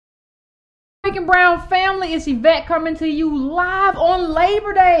Breaking Brown family? It's Yvette coming to you live on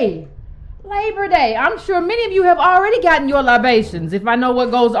Labor Day. Labor Day. I'm sure many of you have already gotten your libations. If I know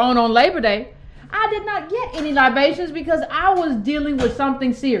what goes on Labor Day, I did not get any libations because I was dealing with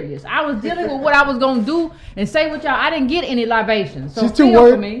something serious. I was dealing with what I was going to do and say with y'all. I didn't get any libations. So she's too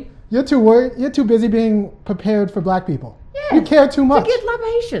worried. For me. You're too worried. You're too busy being prepared for black people. Yeah. You care too much. To get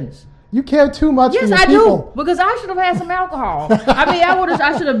libations. You care too much for your people. Yes, I do. Because I should have had some alcohol.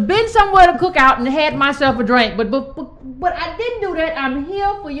 I should have been somewhere to cook out and had myself a drink. But I didn't do that. I'm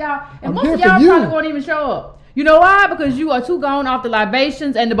here for y'all. And most of y'all probably won't even show up. You know why? Because you are too gone off the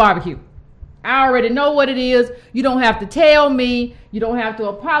libations and the barbecue. I already know what it is. You don't have to tell me. You don't have to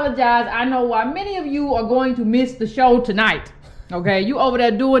apologize. I know why many of you are going to miss the show tonight. Okay? You over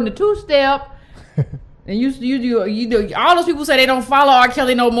there doing the two-step. And you do. All those people say they don't follow R.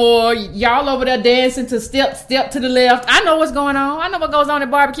 Kelly no more. Y'all over there dancing to step to the left. I know what's going on. I know what goes on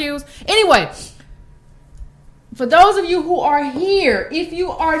at barbecues. Anyway, for those of you who are here, if you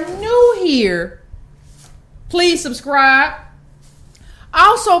are new here, please subscribe.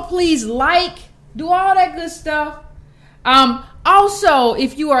 Also, please do all that good stuff. Also,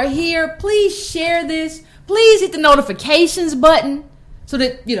 if you are here, please share this. Please hit the notifications button so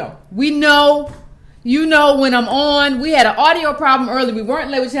that we know. You know when I'm on. We had an audio problem earlier. We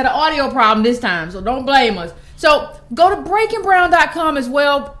weren't late. We just had an audio problem this time. So don't blame us. So go to breakingbrown.com as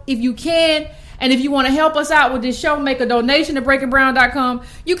well if you can. And if you want to help us out with this show, make a donation to breakingbrown.com.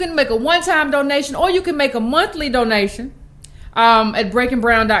 You can make a one-time donation or you can make a monthly donation at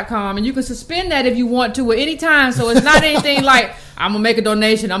breakingbrown.com. And you can suspend that if you want to at any time. So it's not anything like, I'm going to make a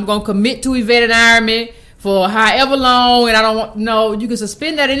donation. I'm going to commit to Yvette and Ironman for however long, and I don't want. No, you can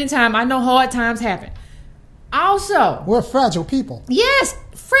suspend that anytime. I know hard times happen. Also, we're fragile people. Yes,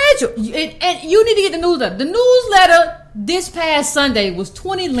 fragile. And you need to get the newsletter. The newsletter this past Sunday was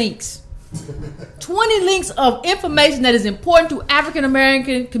 20 links. 20 links of information that is important to African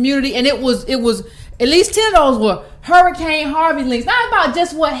American community, and it was at least 10 of those were Hurricane Harvey links. Not about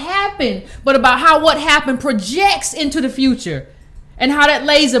just what happened, but about how what happened projects into the future. And how that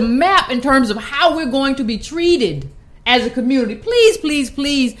lays a map in terms of how we're going to be treated as a community. Please, please,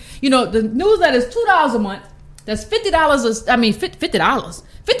 please. The newsletter is $2 a month. That's $50.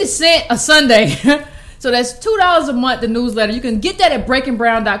 50 cents a Sunday. So that's $2 a month, the newsletter. You can get that at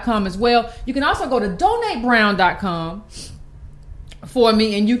breakingbrown.com as well. You can also go to donatebrown.com for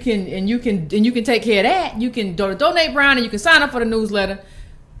me, and you can take care of that. You can go to Donate Brown and you can sign up for the newsletter.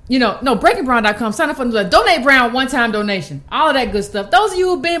 breakingbrown.com, sign up for the newsletter. Donate Brown, one-time donation. All of that good stuff. Those of you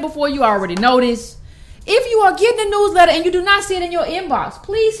who've been before, you already know this. If you are getting the newsletter and you do not see it in your inbox,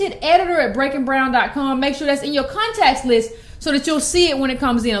 please hit editor at breakingbrown.com. Make sure that's in your contacts list so that you'll see it when it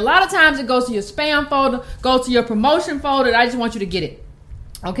comes in. A lot of times it goes to your spam folder, goes to your promotion folder. I just want you to get it.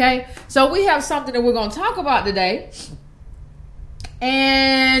 Okay? So we have something that we're going to talk about today.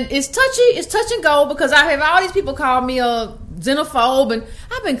 And it's touch and go because I have all these people call me a xenophobe, and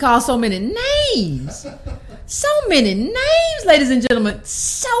I've been called so many names. So many names, ladies and gentlemen.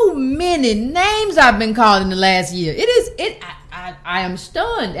 So many names I've been called in the last year. I am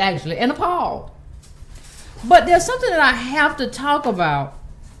stunned, actually, and appalled. But there's something that I have to talk about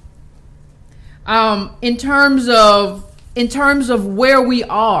in terms of where we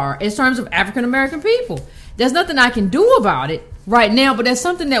are, in terms of African American people. There's nothing I can do about it right now, but there's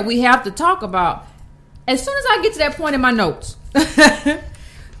something that we have to talk about. As soon as I get to that point in my notes, I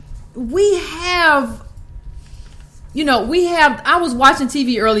was watching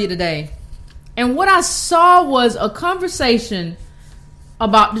TV earlier today, and what I saw was a conversation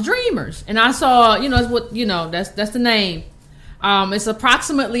about the Dreamers. And I saw, that's the name. It's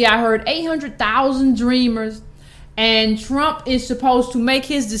approximately, I heard 800,000 Dreamers, and Trump is supposed to make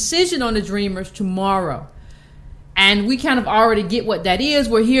his decision on the Dreamers tomorrow. And we kind of already get what that is.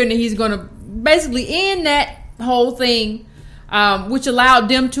 We're hearing that he's going to basically end that whole thing, which allowed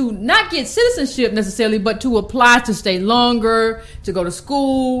them to not get citizenship necessarily, but to apply to stay longer, to go to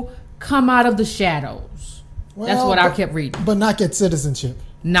school, come out of the shadows. Well, that's what I kept reading. But not get citizenship.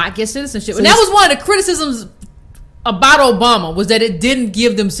 Not get citizenship. So and that was one of the criticisms about Obama, was that it didn't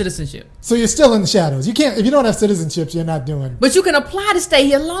give them citizenship. So you're still in the shadows. You can't, if you don't have citizenship, you're not doing. But you can apply to stay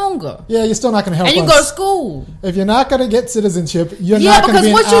here longer. Yeah, you're still not going to help us. And you go to school. If you're not going to get citizenship, you're not going to be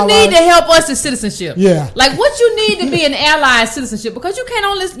an ally. Yeah, because what you need to help us is citizenship. Yeah. Like what you need to be an ally is citizenship, because you can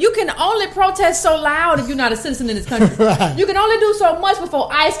only protest so loud if you're not a citizen in this country. Right. You can only do so much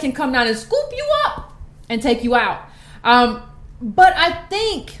before ICE can come down and scoop you up and take you out. But I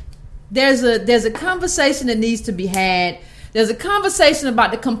think there's a conversation that needs to be had. There's a conversation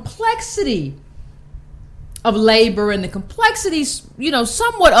about the complexity of labor and the complexities,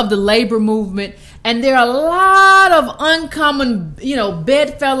 somewhat of the labor movement. And there are a lot of uncommon,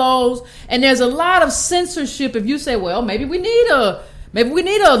 bedfellows, and there's a lot of censorship. If you say, well, maybe we need a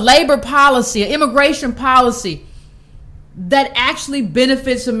labor policy, an immigration policy that actually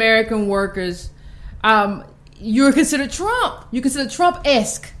benefits American workers, you're considered Trump. You're considered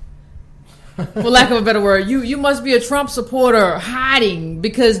Trump-esque, for lack of a better word. You must be a Trump supporter hiding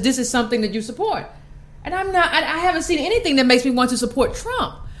because this is something that you support. And I'm not. I haven't seen anything that makes me want to support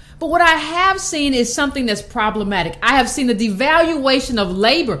Trump. But what I have seen is something that's problematic. I have seen the devaluation of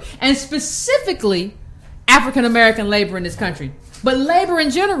labor, and specifically African American labor in this country, but labor in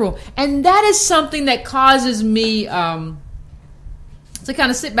general. And that is something that causes me to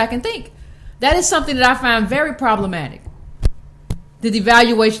kind of sit back and think. That is something that I find very problematic. The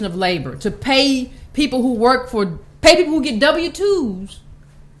devaluation of labor, to pay people who people who get W-2s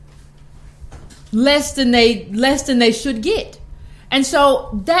less than they should get. And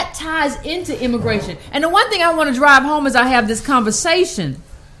so that ties into immigration. And the one thing I want to drive home as I have this conversation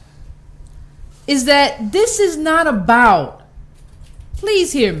is that this is not about,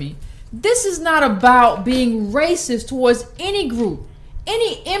 please hear me, this is not about being racist towards any group,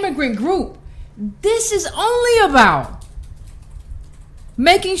 any immigrant group. This is only about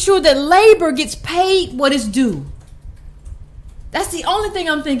making sure that labor gets paid what is due. That's the only thing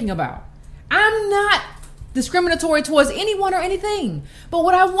I'm thinking about. I'm not discriminatory towards anyone or anything. But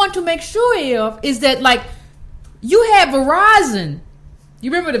what I want to make sure of is that, like, you have Verizon.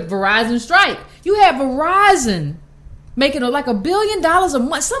 You remember the Verizon strike? You have Verizon making like $1 billion a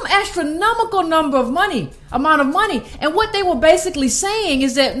month, some astronomical amount of money. And what they were basically saying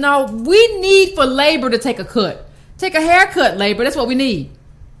is that, no, we need for labor to take a cut. Take a haircut, labor. That's what we need.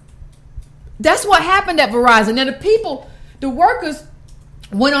 That's what happened at Verizon. Now the workers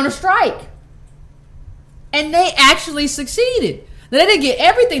went on a strike. And they actually succeeded. Now, they didn't get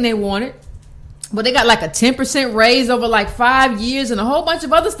everything they wanted, but they got like a 10% raise over like 5 years and a whole bunch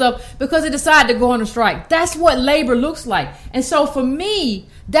of other stuff because they decided to go on a strike. That's what labor looks like. And so for me,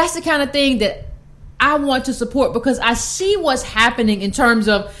 that's the kind of thing that I want to support, because I see what's happening in terms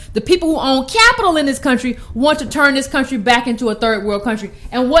of the people who own capital in this country want to turn this country back into a third world country.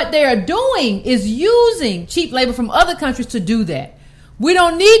 And what they are doing is using cheap labor from other countries to do that. We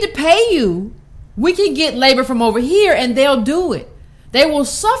don't need to pay you. We can get labor from over here and they'll do it. They will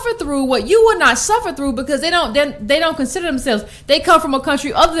suffer through what you would not suffer through because they don't consider themselves. They come from a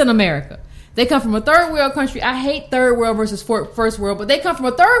country other than America. They come from a third world country. I hate third world versus first world, but they come from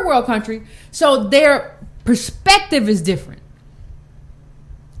a third world country, so their perspective is different.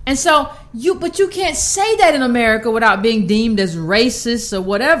 And so you can't say that in America without being deemed as racist or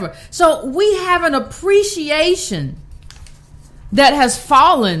whatever. So we have an appreciation that has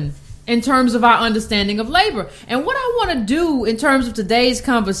fallen in terms of our understanding of labor. And what I want to do in terms of today's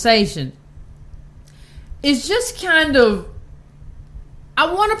conversation is just kind of,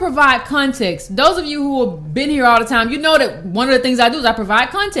 I want to provide context. Those of you who have been here all the time, you know that one of the things I do is I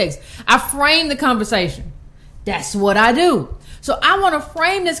provide context. I frame the conversation. That's what I do. So I want to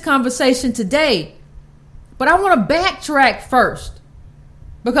frame this conversation today, but I want to backtrack first,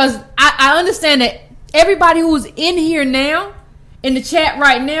 because I understand that everybody who's in here now, in the chat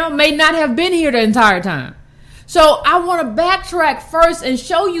right now, may not have been here the entire time. So I want to backtrack first and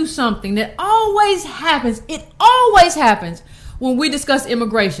show you something that always happens. It always happens when we discuss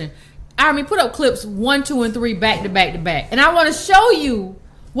immigration. I mean, put up clips 1, 2, and 3 back to back to back. And I want to show you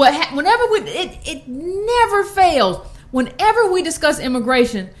it never fails. Whenever we discuss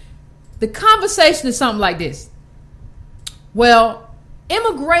immigration, the conversation is something like this. Well,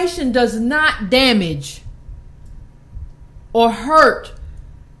 immigration does not damage or hurt,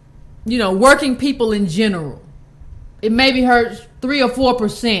 working people in general. It maybe hurts 3 or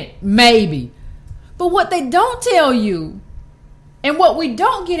 4%, maybe. But what they don't tell you, and what we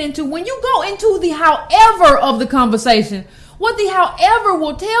don't get into, when you go into the however of the conversation, what the however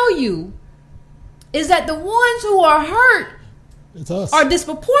will tell you is that the ones who are hurt are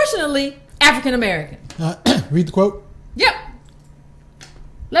disproportionately African American. Read the quote. Yep.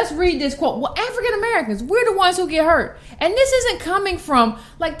 Let's read this quote. Well, African Americans, we're the ones who get hurt. And this isn't coming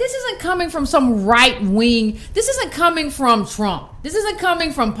from some right wing. This isn't coming from Trump. This isn't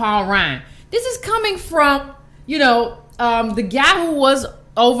coming from Paul Ryan. This is coming from, the guy who was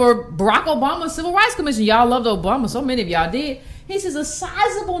over Barack Obama's Civil Rights Commission. Y'all loved Obama. So many of y'all did. He says a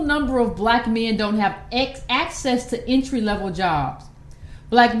sizable number of black men don't have access to entry-level jobs.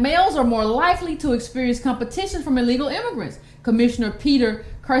 Black males are more likely to experience competition from illegal immigrants. Commissioner Peter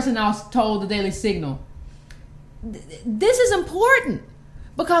Kirstenhouse told the Daily Signal. This is important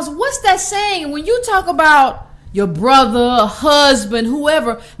Because what's that saying? When you talk about your brother, husband,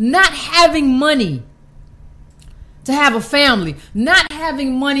 whoever, not having money to have a family, not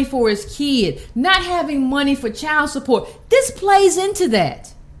having money for his kid, not having money for child support, this plays into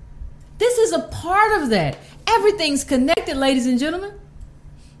that. This is a part of that. Everything's connected, ladies and gentlemen.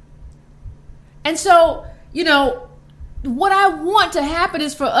 And so, what I want to happen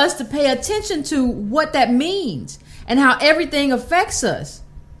is for us to pay attention to what that means and how everything affects us.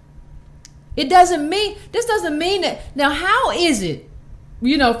 This doesn't mean that. Now, how is it,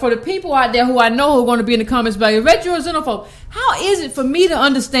 for the people out there who I know who are going to be in the comments about, if you're a xenophobe, how is it for me to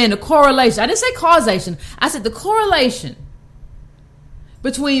understand the correlation? I didn't say causation. I said the correlation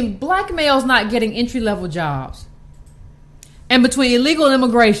between black males not getting entry-level jobs and between illegal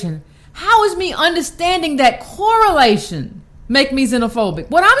immigration. How is me understanding that correlation make me xenophobic?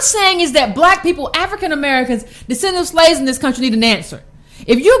 What I'm saying is that black people, African Americans, descendants of slaves in this country need an answer.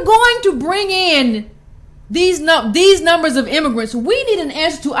 If you're going to bring in these numbers of immigrants, we need an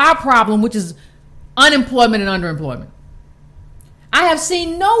answer to our problem, which is unemployment and underemployment. I have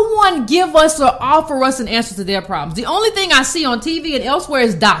seen no one give us or offer us an answer to their problems. The only thing I see on TV and elsewhere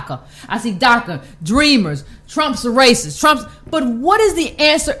is DACA. I see DACA, Dreamers, Trump's a racist, but what is the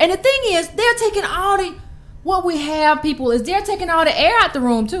answer? And the thing is, they're taking what we have, people, is they're taking all the air out the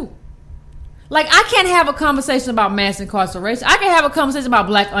room too. Like, I can't have a conversation about mass incarceration. I can't have a conversation about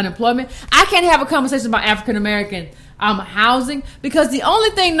black unemployment. I can't have a conversation about African American housing, because the only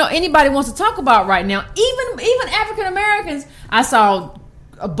thing anybody wants to talk about right now, even African Americans. I saw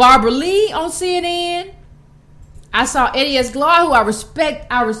Barbara Lee on CNN. I saw Eddie S. Glaude, who I respect.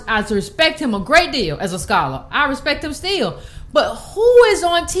 I respect him a great deal as a scholar. I respect him still. But who is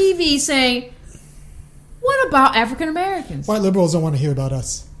on TV saying, what about African Americans? White liberals don't want to hear about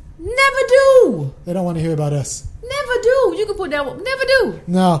us. Never do. They don't want to hear about us. Never do. You can put that one. Never do.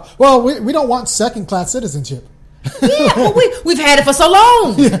 No. Well, we don't want second-class citizenship. Yeah, well, we've had it for so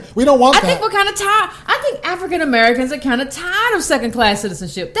long. Yeah, we don't want that. I think we're kind of tired. I think African Americans are kind of tired of second-class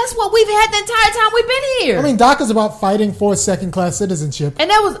citizenship. That's what we've had the entire time we've been here. I mean, DACA's about fighting for second-class citizenship. And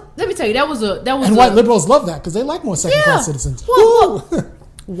that was, let me tell you, that was. And white liberals love that because they like more second-class citizens. Well,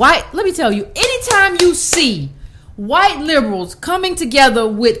 let me tell you, anytime you see white liberals coming together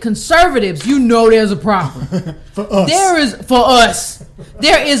with conservatives, there's a problem. For us.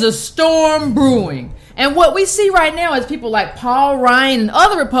 There is a storm brewing. And what we see right now is people like Paul Ryan and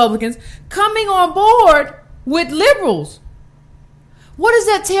other Republicans coming on board with liberals. What does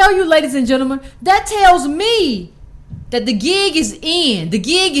that tell you, ladies and gentlemen? That tells me that the gig is in. The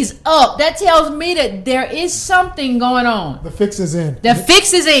gig is up. That tells me that there is something going on. The fix is in. The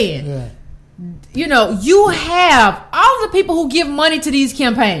fix is in. Yeah. You have all the people who give money to these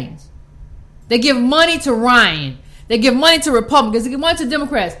campaigns. They give money to Ryan. They give money to Republicans. They give money to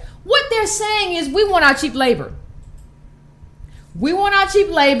Democrats. What they're saying is, we want our cheap labor. We want our cheap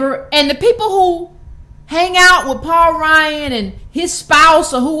labor. And the people who hang out with Paul Ryan and his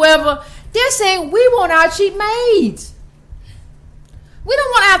spouse or whoever, they're saying, we want our cheap maids. We don't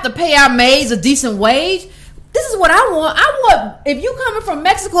want to have to pay our maids a decent wage. This is what I want. If you coming from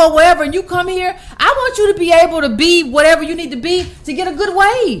Mexico or wherever and you come here, I want you to be able to be whatever you need to be to get a good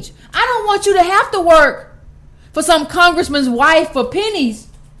wage. I don't want you to have to work for some congressman's wife for pennies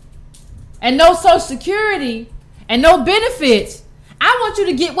and no Social Security and no benefits. I want you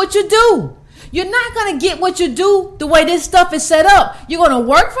to get what you do. You're not going to get what you do the way this stuff is set up. You're going to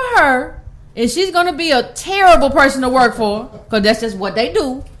work for her, and she's going to be a terrible person to work for, because that's just what they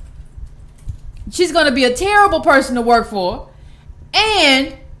do. She's going to be a terrible person to work for,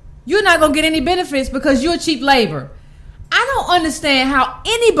 and you're not going to get any benefits because you're cheap labor. I don't understand how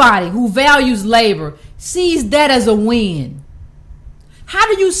anybody who values labor sees that as a win.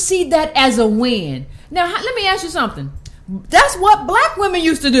 How do you see that as a win? Now, let me ask you something. That's what black women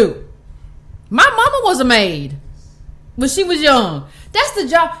used to do. My mama was a maid when she was young. That's the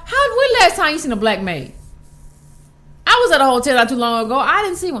job. When last time you seen a black maid? I was at a hotel not too long ago. I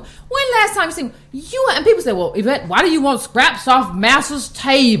didn't see one. When last time you seen one? And people say, well, Yvette, why do you want scraps off master's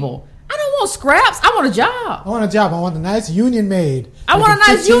table? I don't want scraps. I want a job. I want a job. I want a nice union maid. I want a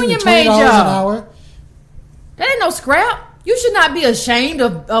nice union maid job. $20 an hour. That ain't no scrap. You should not be ashamed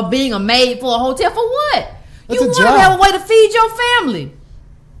of being a maid for a hotel. For what? That's you want to have a way to feed your family.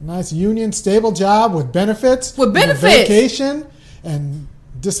 Nice union, stable job with benefits. With benefits. Vacation and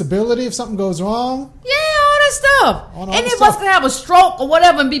disability if something goes wrong. Yeah, all that stuff. Any of us can have a stroke or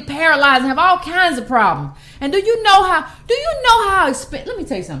whatever and be paralyzed and have all kinds of problems. And do you know how expensive, let me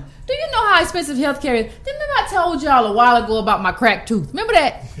tell you something. Do you know how expensive healthcare is? Remember I told y'all a while ago about my cracked tooth? Remember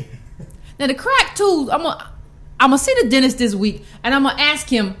that? Now the cracked tooth, I'm going to see the dentist this week, and I'm going to ask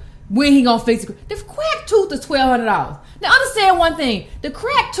him when he going to fix it. The cracked tooth is $1,200. Now, understand one thing. The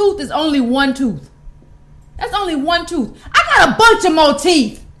cracked tooth is only one tooth. That's only one tooth. I got a bunch of more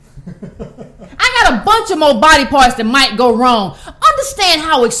teeth. I got a bunch of more body parts that might go wrong. Understand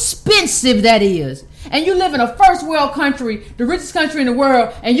how expensive that is. And you live in a first world country, the richest country in the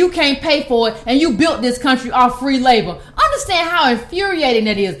world, and you can't pay for it, and you built this country off free labor. Understand how infuriating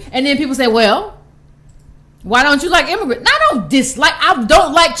that is. And then people say, well, why don't you like immigrants? I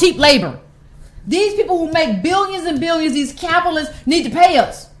don't like cheap labor. These people who make billions and billions, these capitalists, need to pay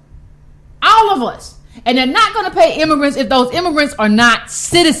us. All of us. And they're not going to pay immigrants if those immigrants are not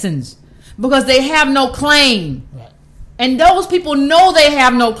citizens, because they have no claim. Right. And those people know they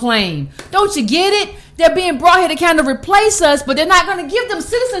have no claim. Don't you get it? They're being brought here to kind of replace us, but they're not going to give them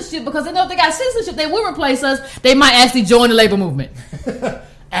citizenship, because they know if they got citizenship, they will replace us. They might actually join the labor movement.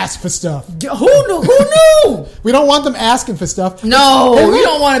 Ask for stuff. Who knew? We don't want them asking for stuff. No, we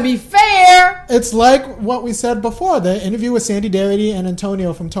don't want to be fair. It's like what we said before, the interview with Sandy Darity and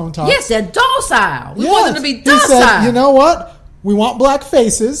Antonio from Tone Talk. Yes, they're docile. We want them to be docile. He said, you know what? We want black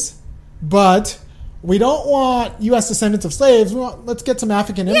faces, but we don't want U.S. descendants of slaves. Let's get some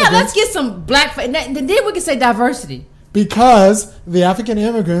African immigrants. Yeah, let's get some black faces. Then we can say diversity. Because the African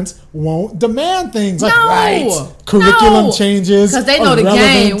immigrants won't demand things like rights, curriculum changes. Because they know the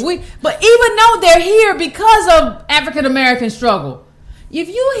game. But even though they're here because of African American struggle, if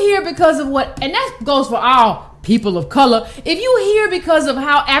you here because of and that goes for all people of color, if you here because of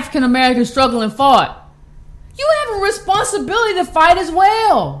how African Americans struggle and fought, you have a responsibility to fight as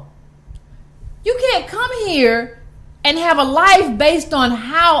well. You can't come here and have a life based on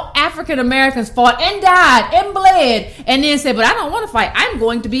how African Americans fought and died and bled, and then say, but I don't want to fight. I'm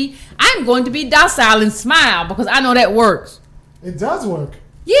going to be docile and smile because I know that works. It does work.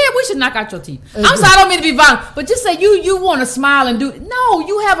 Yeah, we should knock out your teeth. I'm sorry, I don't mean to be violent, but just say you want to smile and do it. No,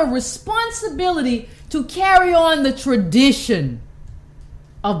 you have a responsibility to carry on the tradition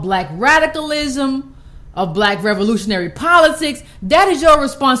of black radicalism, of black revolutionary politics. That is your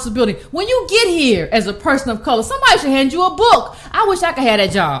responsibility. When you get here as a person of color, somebody should hand you a book. I wish I could have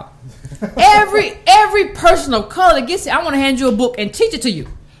that job. every person of color that gets here, I want to hand you a book and teach it to you.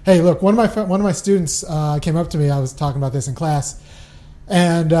 Hey, look, one of my students came up to me. I was talking about this in class,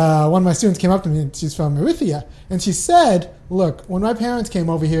 and one of my students came up to me, and she's from Eritrea, and she said, look, when my parents came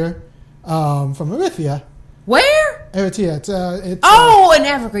over here from Eritrea. Where? Eritrea. It's in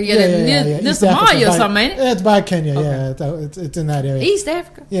Africa. Yeah. Somalia or something, ain't it? It's by Kenya, okay. It's in that area. East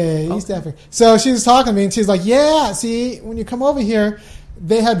Africa? Yeah, okay. East Africa. So she was talking to me, and she's like, yeah, see, when you come over here,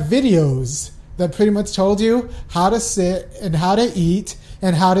 they had videos that pretty much told you how to sit and how to eat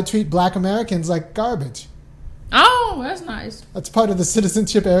and how to treat black Americans like garbage. Oh, that's nice. That's part of the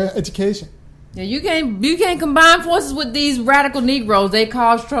citizenship education. Yeah, you can't combine forces with these radical Negroes. They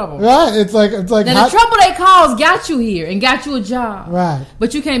cause trouble. Right. It's like now the trouble they cause got you here and got you a job. Right.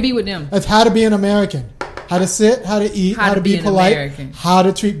 But you can't be with them. That's how to be an American. How to sit, how to eat, how to be polite, American. How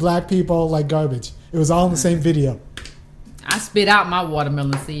to treat black people like garbage. It was all in the same video. I spit out my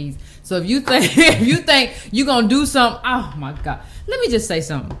watermelon seeds. So if you think you're gonna do something, oh my God. Let me just say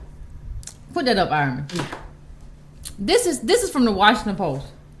something. Put that up, Iron. This is from the Washington Post.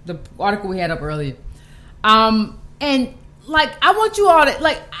 The article we had up earlier, and like I want you all to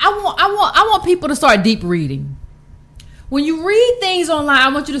I want people to start deep reading. When you read things online, I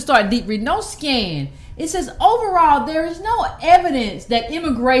want you to start deep reading. Don't scan. It says overall there is no evidence that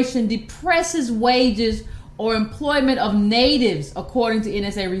immigration depresses wages or employment of natives, according to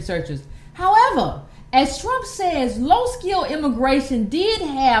NSA researchers. However, as Trump says, low-skill immigration did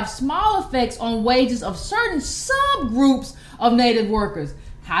have small effects on wages of certain subgroups of native workers.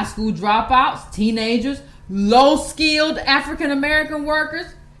 High school dropouts, teenagers, low-skilled African-American workers,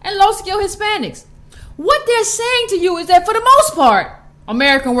 and low-skilled Hispanics. What they're saying to you is that for the most part,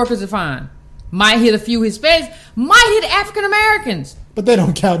 American workers are fine. Might hit a few Hispanics, might hit African-Americans. But they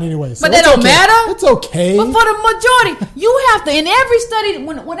don't count anyway. So but they don't matter? It's okay. But for the majority, you have to, in every study,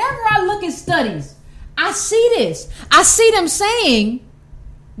 whenever I look at studies, I see this. I see them saying,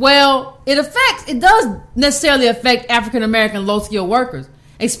 well, it does necessarily affect African-American low-skilled workers,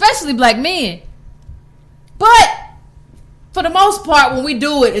 especially black men. But for the most part, when we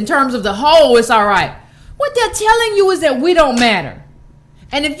do it in terms of the whole, it's all right. What they're telling you is that we don't matter.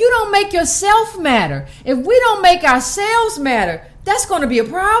 And if you don't make yourself matter, if we don't make ourselves matter, that's going to be a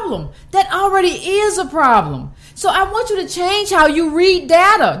problem. That already is a problem. So I want you to change how you read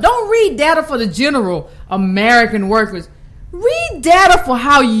data. Don't read data for the general American workers. Read data for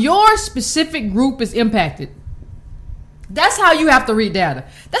how your specific group is impacted. That's how you have to read data.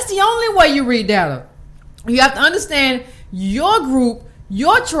 That's the only way you read data. You have to understand your group,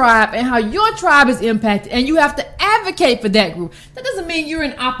 your tribe, and how your tribe is impacted, and you have to advocate for that group. That doesn't mean you're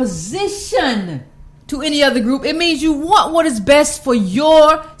in opposition to any other group. It means you want what is best for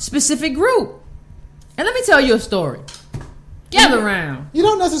your specific group. And let me tell you a story. Gather around. You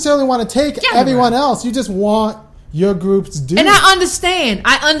don't necessarily want to take everyone else. You just want your group's due. And I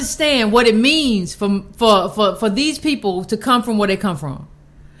understand what it means for these people to come from where they come from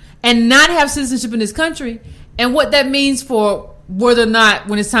and not have citizenship in this country, and what that means for whether or not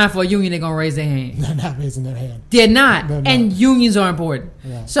when it's time for a union they're going to raise their hand. They're not raising their hand. They're not. And unions are important.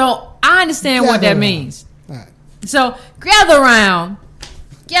 Yeah. So I understand what that means. Right. So gather around.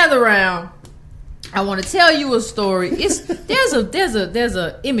 I want to tell you a story. There's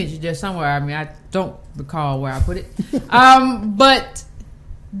a image there somewhere. I mean, I don't recall where I put it. But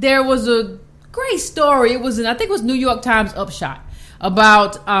there was a great story. I think it was New York Times Upshot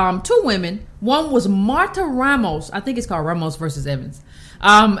about two women. One was Martha Ramos. I think it's called Ramos versus Evans.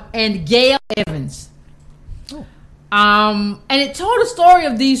 And Gail Evans. Oh. And it told a story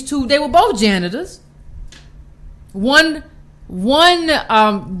of these two. They were both janitors. One,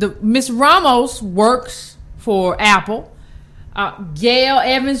 Miss Ramos works for Apple. Gail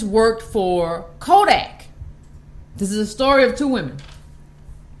Evans worked for Kodak. This is a story of two women,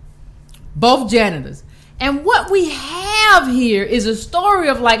 both janitors. And what we have here is a story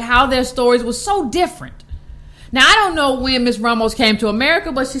of like how their stories were so different. Now, I don't know when Miss Ramos came to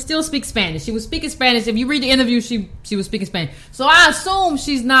America, but she still speaks Spanish. She was speaking Spanish. If you read the interview, she was speaking Spanish. So I assume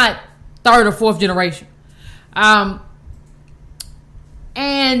she's not third or fourth generation. And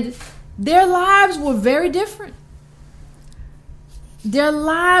their lives were very different.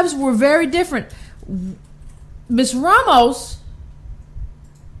 Miss Ramos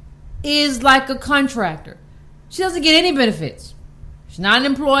is like a contractor. She doesn't get any benefits. She's not an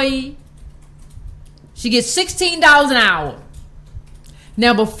employee. She gets $16 an hour.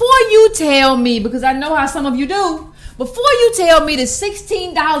 Now, before you tell me, because I know how some of you do, before you tell me that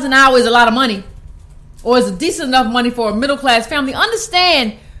 $16 an hour is a lot of money, or is decent enough money for a middle-class family,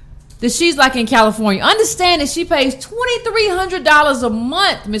 understand that she's like in California. Understand that she pays $2,300 a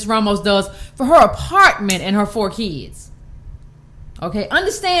month, Miss Ramos does, for her apartment and her 4 kids. Okay,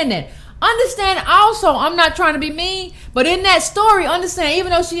 understand that. Understand also, I'm not trying to be mean, but in that story, understand,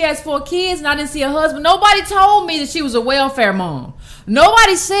 even though she has 4 kids and I didn't see her husband, nobody told me that she was a welfare mom.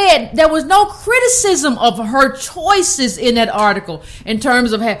 Nobody said, there was no criticism of her choices in that article in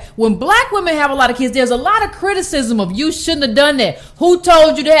terms of when black women have a lot of kids, there's a lot of criticism of you shouldn't have done that. Who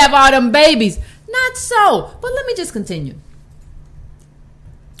told you to have all them babies? Not so. But let me just continue.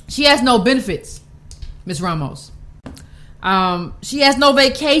 She has no benefits, Miss Ramos. She has no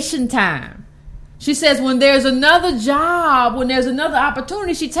vacation time. She says when there's another job, when there's another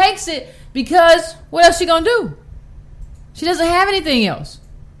opportunity, she takes it because what else she gonna do? She doesn't have anything else.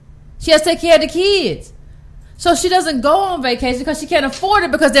 She has to take care of the kids. So she doesn't go on vacation because she can't afford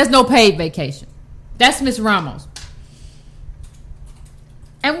it because there's no paid vacation. That's Miss Ramos.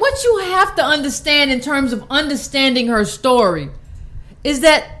 And what you have to understand in terms of understanding her story is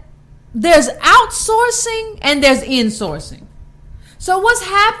that there's outsourcing and there's insourcing. So what's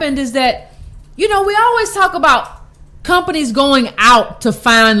happened is that, we always talk about companies going out to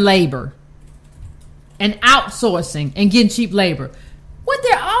find labor and outsourcing and getting cheap labor. What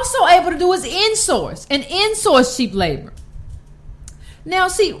they're also able to do is insource cheap labor. Now,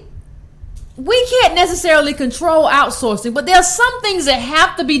 see, we can't necessarily control outsourcing, but there are some things that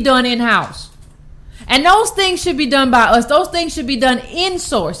have to be done in-house. And those things should be done by us. Those things should be done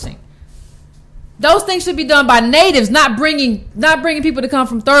insourcing. Those things should be done by natives, not bringing people to come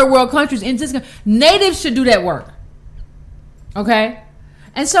from third world countries into this country. Natives should do that work. Okay?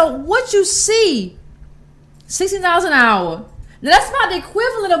 And so what you see, $16 an hour, now that's about the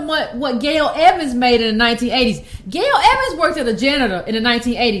equivalent of what Gail Evans made in the 1980s. Gail Evans worked as a janitor in the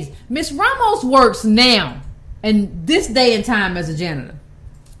 1980s. Miss Ramos works now, in this day and time, as a janitor.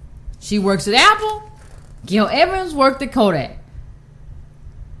 She works at Apple. Gail Evans worked at Kodak.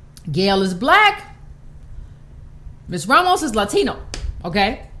 Gail is black. Miss Ramos is Latino.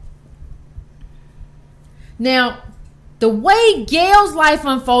 Okay? Now, the way Gail's life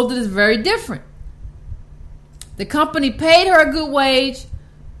unfolded is very different. The company paid her a good wage.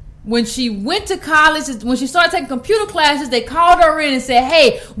 When she went to college, when she started taking computer classes, they called her in and said,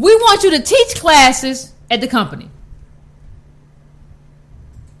 hey, we want you to teach classes at the company.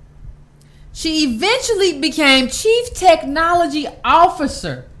 She eventually became Chief Technology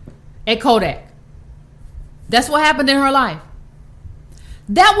Officer at Kodak. That's what happened in her life.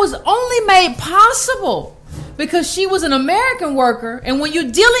 That was only made possible because she was an American worker. And when you're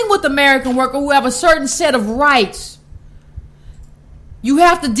dealing with American workers who have a certain set of rights, you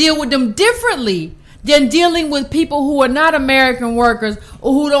have to deal with them differently than dealing with people who are not American workers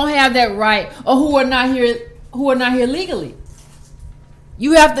or who don't have that right or who are not here legally.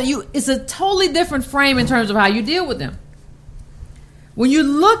 It's a totally different frame in terms of how you deal with them. When you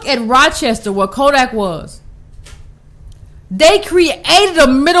look at Rochester, where Kodak was, they created a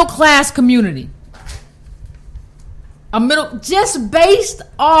middle class community. Just based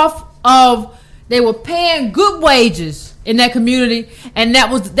off of they were paying good wages in that community, and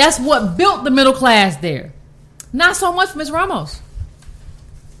that's what built the middle class there. Not so much Ms. Ramos.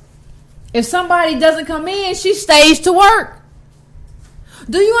 If somebody doesn't come in, she stays to work.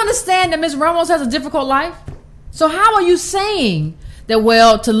 Do you understand that Ms. Ramos has a difficult life? So how are you saying that,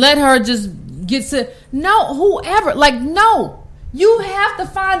 well, to let her just get to no. You have to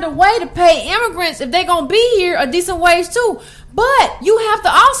find a way to pay immigrants if they're going to be here a decent wage too. But you have to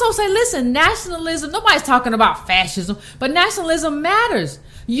also say, listen, nationalism, nobody's talking about fascism, but nationalism matters.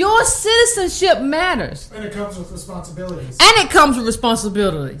 Your citizenship matters. And it comes with responsibilities.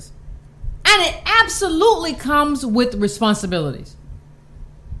 And it absolutely comes with responsibilities.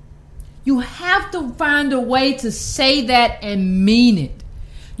 You have to find a way to say that and mean it.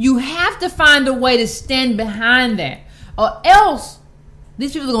 You have to find a way to stand behind that. Or else,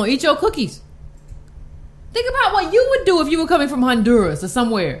 these people are going to eat your cookies. Think about what you would do if you were coming from Honduras or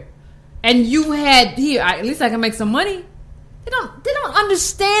somewhere, and you had here. At least I can make some money. They don't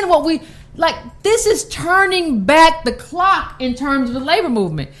understand what we like. This is turning back the clock in terms of the labor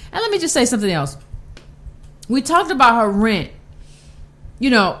movement. And let me just say something else. We talked about her rent,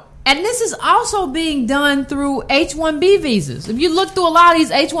 and this is also being done through H-1B visas. If you look through a lot of these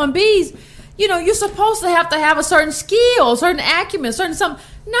H-1Bs. You're supposed to have a certain skill, a certain acumen, certain something.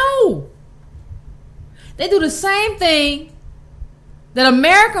 No. They do the same thing that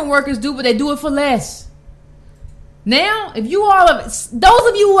American workers do, but they do it for less. Now, those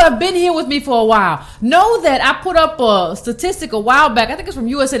of you who have been here with me for a while, know that I put up a statistic a while back, I think it's from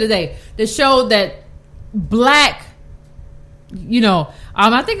USA Today, that showed that black,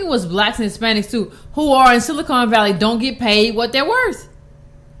 I think it was blacks and Hispanics too, who are in Silicon Valley don't get paid what they're worth.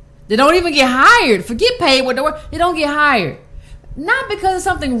 They don't even get hired. Forget paid what they're worth. They don't get hired. Not because there's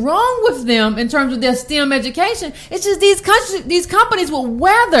something wrong with them in terms of their STEM education. It's just these companies would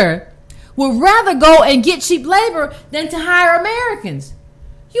rather go and get cheap labor than to hire Americans.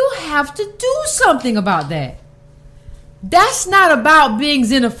 You have to do something about that. That's not about being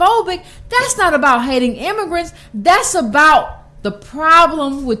xenophobic. That's not about hating immigrants. That's about the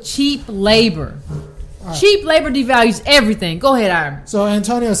problem with cheap labor. Right. Cheap labor devalues everything. Go ahead, Ira. So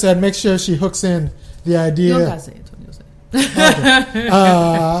Antonio said, make sure she hooks in the idea. You don't gotta say Antonio said.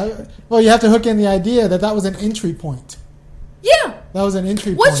 Okay. Well, you have to hook in the idea that was an entry point. Yeah. That was an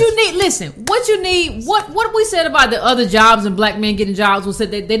entry point. What you need, what we said about the other jobs and black men getting jobs was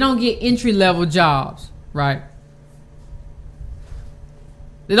that they don't get entry-level jobs, right?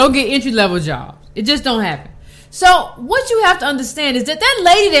 They don't get entry-level jobs. It just don't happen. So what you have to understand is that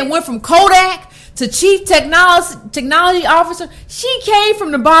lady that went from Kodak to chief technology officer, she came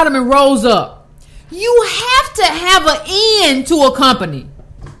from the bottom and rose up. You have to have an end to a company.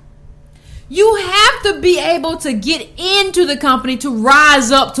 You have to be able to get into the company to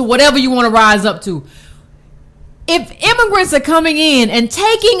rise up to whatever you want to rise up to. If immigrants are coming in and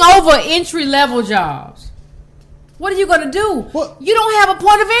taking over entry-level jobs, what are you going to do? Well, you don't have a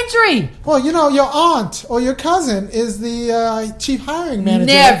point of entry. Well, your aunt or your cousin is the chief hiring manager.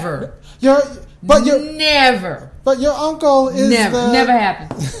 Never. Never. But your uncle is never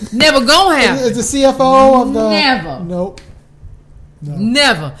happened. Never gonna happen. Is the CFO of the... Never. Nope. No.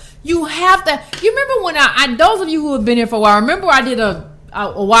 Never. You have to... You remember when I those of you who have been here for a while, remember I did a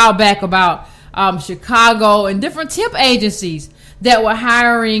while back about Chicago and different tip agencies that were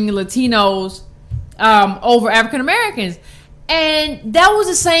hiring Latinos over African Americans. And that was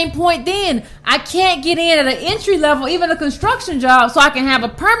the same point then. I can't get in at an entry level, even a construction job, so I can have a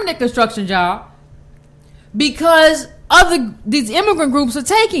permanent construction job because these immigrant groups are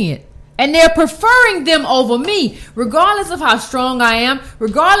taking it. And they're preferring them over me. Regardless of how strong I am,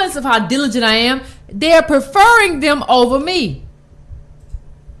 regardless of how diligent I am, they're preferring them over me.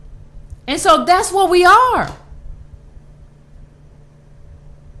 And so that's what we are.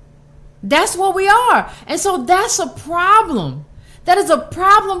 That's what we are. And so that's a problem. That is a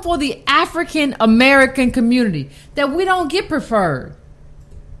problem for the African American community, that we don't get preferred.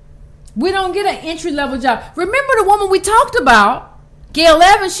 We don't get an entry level job. Remember the woman we talked about, Gail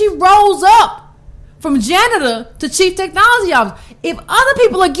Evans, she rose up from janitor to chief technology officer. If other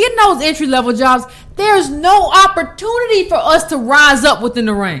people are getting those entry-level jobs, there's no opportunity for us to rise up within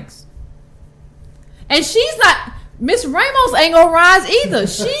the ranks. And she's not... Miss Ramos ain't gonna rise either.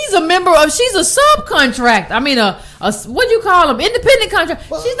 She's a member of... She's a subcontract. I mean, what do you call them? Independent contract.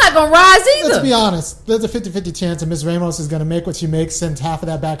 Well, she's not gonna rise either. Let's be honest. There's a 50-50 chance that Miss Ramos is gonna make what she makes, send half of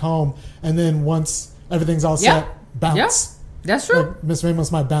that back home, and then once everything's all set, bounce. Yep. That's true. Like, Miss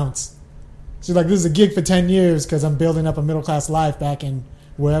Ramos might bounce. She's like, this is a gig for 10 years because I'm building up a middle-class life back in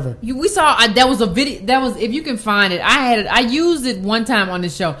wherever. We saw... that was a video... That was... If you can find it. I used it one time on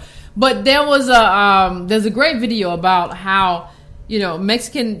this show. But there was there's a great video about how,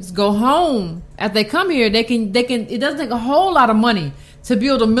 Mexicans go home after they come here. They can. It doesn't take a whole lot of money to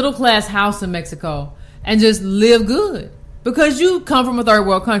build a middle class house in Mexico and just live good because you come from a third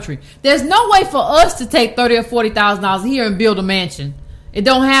world country. There's no way for us to take $30,000 or $40,000 here and build a mansion. It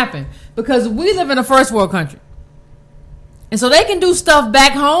don't happen because we live in a first world country. And so they can do stuff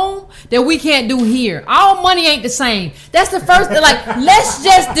back home that we can't do here. All money ain't the same. That's the first, let's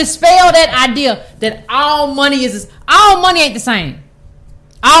just dispel that idea that all money ain't the same.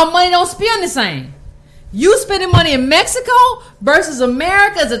 All money don't spend the same. You spending money in Mexico versus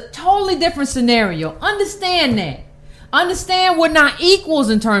America is a totally different scenario. Understand that. Understand we're not equals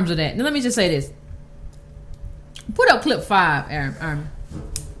in terms of that. Now let me just say this. Put up clip 5, Aaron.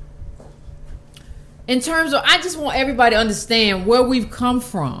 In terms of, I just want everybody to understand where we've come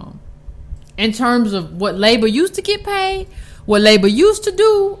from in terms of what labor used to get paid, what labor used to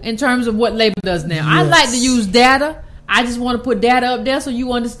do, in terms of what labor does now. Yes. I like to use data. I just want to put data up there so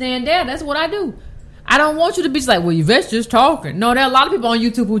you understand data. That's what I do. I don't want you to be like, well, Yvette's just talking. No, there are a lot of people on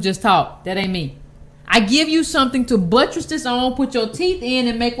YouTube who just talk. That ain't me. I give you something to buttress this on, put your teeth in,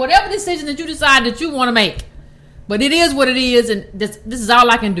 and make whatever decision that you decide that you want to make. But it is what it is, and this is all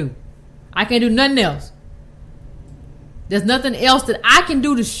I can do. I can't do nothing else. There's nothing else that I can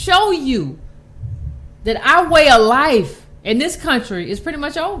do to show you that our way of life in this country is pretty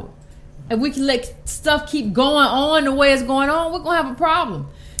much over. If we can let stuff keep going on the way it's going on, we're going to have a problem.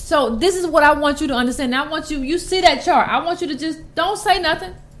 So this is what I want you to understand. Now I want you see that chart. I want you to just don't say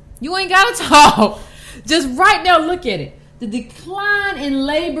nothing. You ain't got to talk. Just right now look at it. The decline in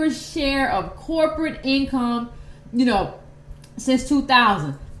labor's share of corporate income, since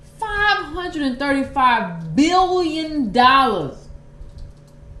 2000. $535 billion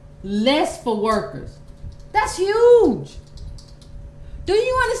less for workers. That's huge. Do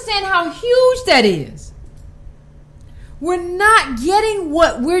you understand how huge that is? We're not getting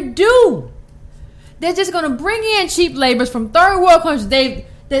what we're due. They're just going to bring in cheap laborers from third world countries. That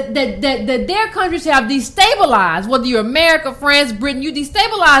their countries have destabilized, whether you're America, France, Britain, you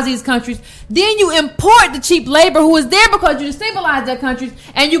destabilize these countries, then you import the cheap labor who is there because you destabilize their countries,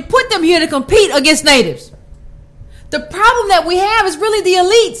 and you put them here to compete against natives. The problem that we have is really the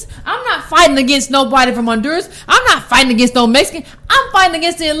elites. I'm not fighting against nobody from Honduras. I'm not fighting against no Mexican. I'm fighting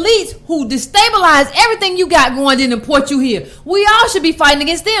against the elites who destabilize everything you got going in and import you here. We all should be fighting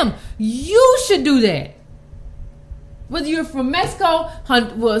against them. You should do that. Whether you're from Mexico,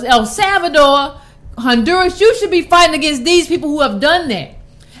 El Salvador, Honduras, you should be fighting against these people who have done that.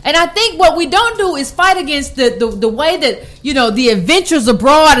 And I think what we don't do is fight against the way that, the adventures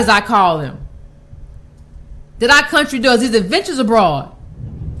abroad, as I call them, that our country does, these adventures abroad.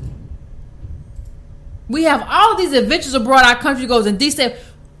 We have all these adventures abroad, our country goes and destabilize.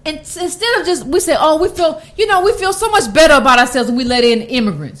 And instead of just, we say, we feel so much better about ourselves when we let in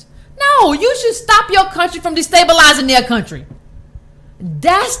immigrants. No, you should stop your country from destabilizing their country.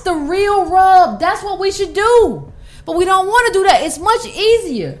 That's the real rub. That's what we should do. But we don't want to do that. It's much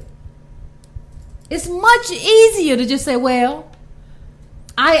easier. It's much easier to just say, well,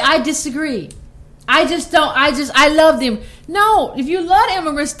 I disagree. I love them. No, if you love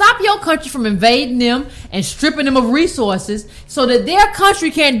immigrants, stop your country from invading them and stripping them of resources so that their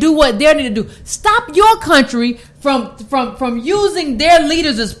country can't do what they need to do. Stop your country from using their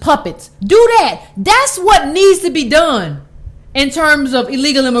leaders as puppets. Do that. That's what needs to be done in terms of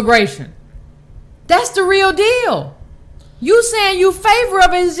illegal immigration. That's the real deal. You saying you favor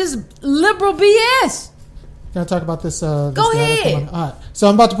of it is just liberal BS. Can I talk about this? Go ahead. All right. So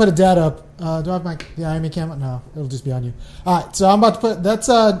I'm about to put a data up. Do I have the IME camera? No, it'll just be on you. All right. So I'm about to put. That's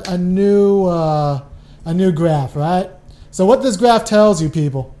a new graph, right? So what this graph tells you,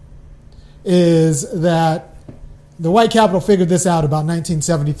 people, is that the white capital figured this out about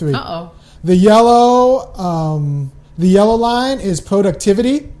 1973. The yellow line is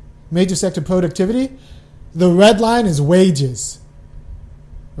productivity, major sector productivity. The red line is wages,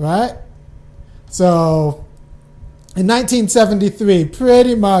 right? So In 1973,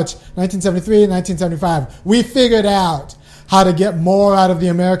 pretty much 1973 and 1975, we figured out how to get more out of the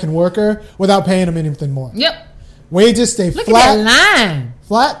American worker without paying them anything more. Yep. Wages stay Look flat. Look at that line.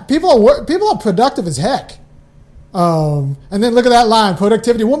 Flat. People are productive as heck. And then look at that line,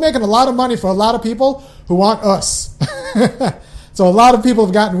 productivity. We're making a lot of money for a lot of people who want us. So a lot of people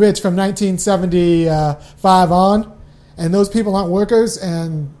have gotten rich from 1975 on, and those people aren't workers,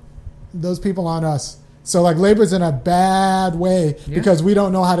 and those people aren't us. So like labor's in a bad way because we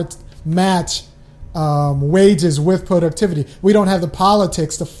don't know how to match wages with productivity. We don't have the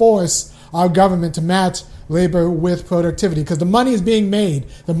politics to force our government to match labor with productivity because the money is being made.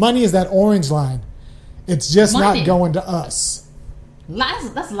 The money is that orange line. It's just not going to us.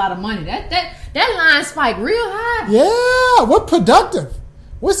 That's a lot of money. That line spiked real high. Yeah, we're productive.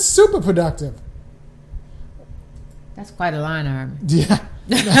 We're super productive. That's quite a line, Armin. Yeah.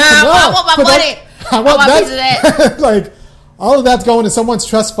 I want my money. I want a piece of that. Like, all of that's going to someone's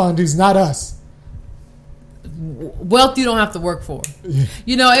trust fund who's not us. Wealth you don't have to work for. Yeah.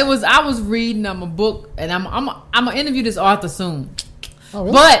 You know, I was reading a book, and I'm gonna interview this author soon. Oh,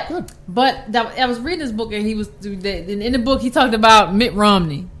 really? I was reading this book, and he was in the book he talked about Mitt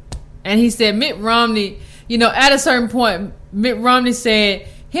Romney, and he said Mitt Romney, you know, at a certain point, Mitt Romney said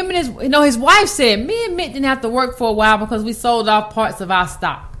him and his wife said me and Mitt didn't have to work for a while because we sold off parts of our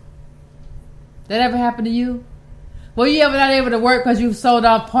stock. That ever happened to you? Well, you ever not able to work because you sold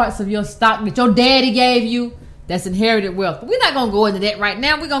off parts of your stock that your daddy gave you? That's inherited wealth. But we're not gonna go into that right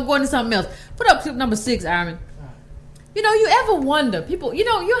now. We're gonna go into something else. Put up clip number 6, Iron. You know, you ever wonder, people, you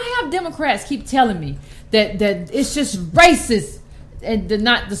know, you have Democrats keep telling me that it's just racist and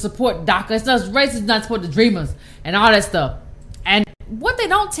not to support DACA. It's just racist not to support the Dreamers and all that stuff. And what they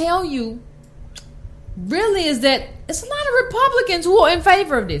don't tell you really is that it's a lot of Republicans who are in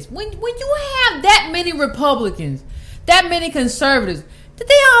favor of this. When you have that many Republicans, that many conservatives, did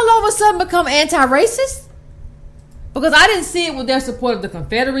they all of a sudden become anti-racist? Because I didn't see it with their support of the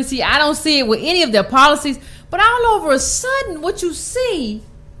Confederacy. I don't see it with any of their policies. But all over a sudden, what you see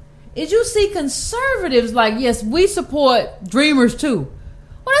is you see conservatives like, yes, we support Dreamers too.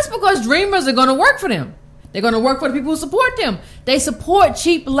 Well, that's because Dreamers are going to work for them. They're going to work for the people who support them. They support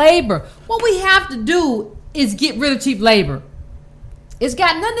cheap labor. What we have to do is get rid of cheap labor. It's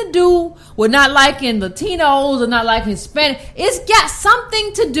got nothing to do with not liking Latinos or not liking Hispanic. It's got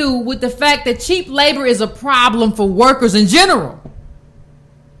something to do with the fact that cheap labor is a problem for workers in general.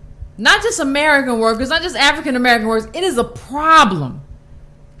 Not just American workers, not just African American workers. It is a problem.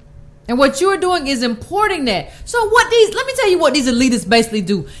 And what you're doing is importing that. So let me tell you what these elitists basically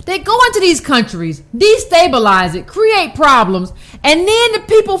do. They go into these countries, destabilize it, create problems, and then the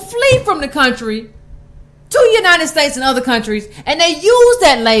people flee from the country to the United States and other countries, and they use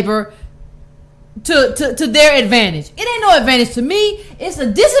that labor to their advantage. It ain't no advantage to me. It's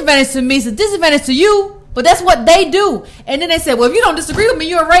a disadvantage to me. It's a disadvantage to you. But that's what they do. And then they say, well, if you don't disagree with me,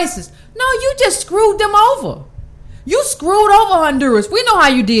 you're a racist. No, you just screwed them over. You screwed over Honduras. We know how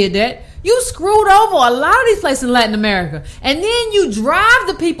you did that. You screwed over a lot of these places in Latin America. And then you drive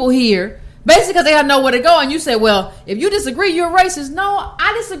the people here, basically because they have nowhere to go. And you say, well, if you disagree, you're a racist. No,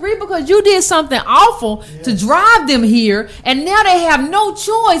 I disagree because you did something awful to drive them here. And now they have no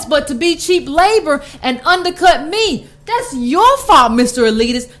choice but to be cheap labor and undercut me. That's your fault, Mr.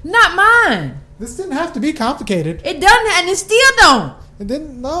 Elitist, not mine. This didn't have to be complicated. It doesn't, and it still don't. It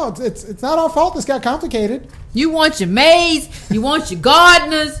didn't. No, it's not our fault. This got complicated. You want your maids. You want your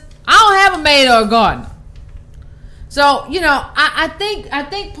gardeners. I don't have a maid or a gardener. So you know, I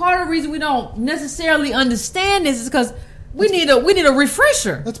think part of the reason we don't necessarily understand this is because we need a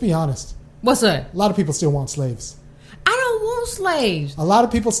refresher. Let's be honest. What's that? A lot of people still want slaves. I don't want slaves. A lot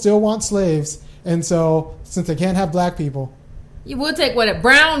of people still want slaves, and so since they can't have black people, you will take what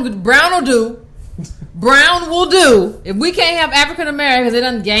Brown will do. Brown will do. If we can't have African Americans, they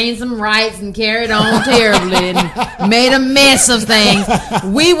done gained some rights and carried on terribly and made a mess of things.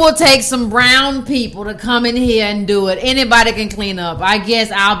 We will take some brown people to come in here and do it. Anybody can clean up. I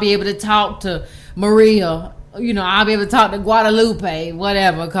guess I'll be able to talk to Maria. You know, I'll be able to talk to Guadalupe,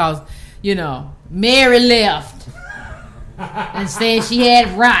 whatever, because, you know, Mary left and said she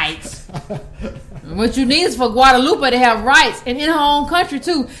had rights. What you need is for Guadalupe to have rights, and in her own country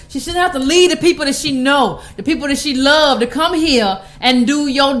too. She shouldn't have to lead the people that she know, the people that she love, to come here and do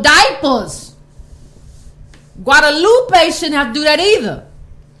your diapers. Guadalupe shouldn't have to do that either.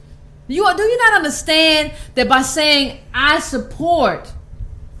 Do you not understand that by saying I support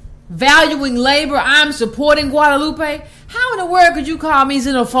valuing labor, I'm supporting Guadalupe? How in the world could you call me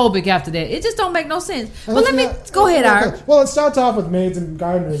xenophobic after that? It just don't make no sense. But go ahead, Art. Well, it starts off with maids and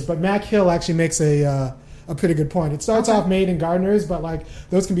gardeners, but Mac Hill actually makes a a pretty good point. It starts off maid and gardeners, but like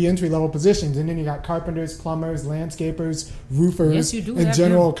those can be entry-level positions. And then you got carpenters, plumbers, landscapers, roofers, and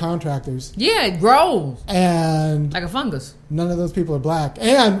general contractors. Yeah, it grows. And like a fungus. None of those people are black.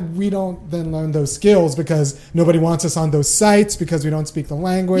 And we don't then learn those skills because nobody wants us on those sites because we don't speak the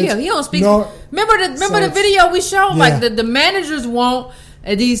language. Yeah, you don't speak. Remember the video we showed? Like the managers want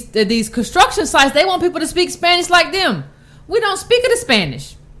at these construction sites, they want people to speak Spanish like them. We don't speak it in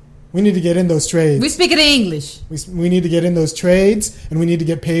Spanish. We need to get in those trades. We speak it in English. We need to get in those trades, and we need to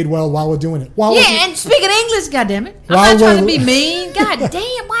get paid well while we're doing it. And speaking English, goddammit. I'm not trying to be mean. God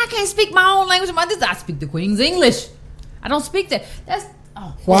damn, why I can't speak my own language? I speak the Queen's English. I don't speak that.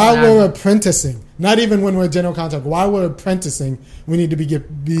 While we're apprenticing, not even when we're general contract. While we're apprenticing, we need to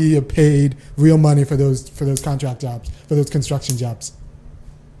be paid real money for those contract jobs, for those construction jobs.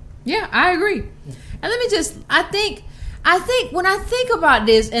 Yeah, I agree. Yeah. And let me just, I think when I think about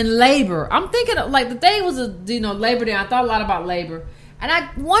this in labor, I'm thinking of, like, the day was Labor Day. I thought a lot about labor, and I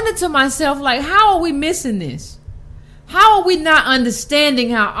wondered to myself, like, how are we missing this? How are we not understanding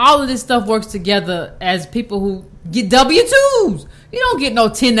how all of this stuff works together as people who get W-2s? You don't get no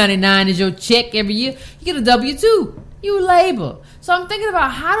 1099 as your check every year. You get a W-2. You labor. So I'm thinking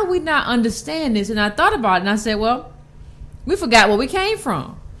about how do we not understand this? And I thought about it, and I said, well, we forgot where we came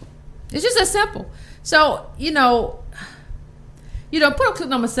from. It's just that simple. So, put up clip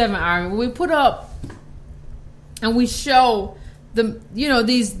number 7, Iron. We put up and we show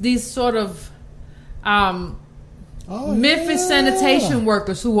these sort of Memphis sanitation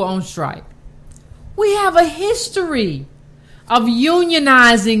workers who were on strike. We have a history of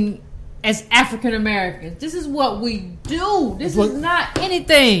unionizing as African Americans. This is what we do. This is not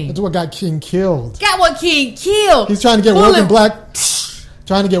anything. That's what got King killed. He's trying to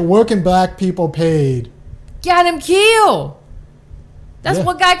get working black people paid. Got him killed. That's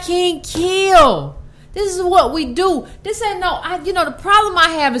what got King killed. This is what we do. This ain't the problem I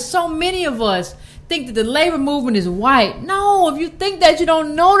have is so many of us think that the labor movement is white. No, if you think that, you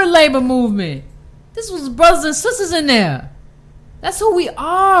don't know the labor movement. This was brothers and sisters in there. That's who we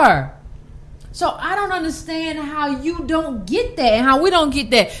are. So I don't understand how you don't get that and how we don't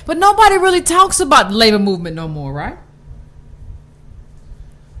get that. But nobody really talks about the labor movement no more, right?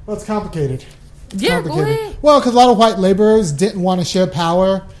 Well, it's complicated. Go ahead. Well, because a lot of white laborers didn't want to share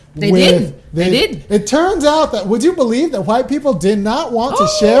power. They didn't. It turns out that, would you believe that white people did not want to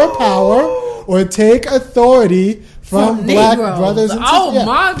share power or take authority from black brothers and sisters? Oh,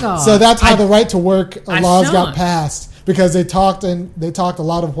 my God. So that's how the right to work laws got passed. Because they talked a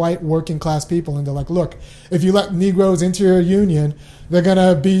lot of white working class people into, like, look, if you let Negroes into your union, they're going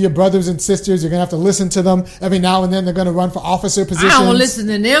to be your brothers and sisters. You're going to have to listen to them. Every now and then they're going to run for officer positions. I don't want to listen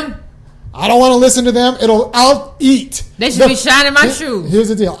to them. I don't want to listen to them. I'll eat. They should be shining my shoes. Here's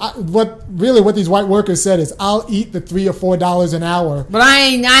the deal. What these white workers said is, I'll eat the $3 or $4 an hour. But I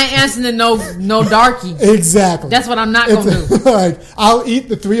ain't answering to no darky. Exactly. That's what I'm not going to do. Like, I'll eat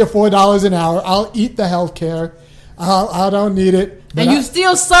the $3 or $4 an hour. I'll eat the health care. I don't need it. And you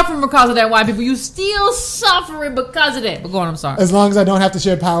still suffering because of that, white people. You still suffering because of that. But go on, I'm sorry. As long as I don't have to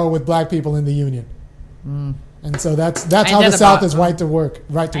share power with black people in the union. And so that's how the South is right to work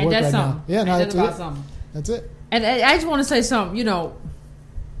right now. Yeah, no, that's it. Something. That's it. And I just want to say something.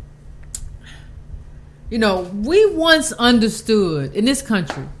 We once understood in this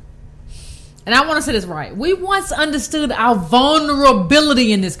country, and I want to say this right. We once understood our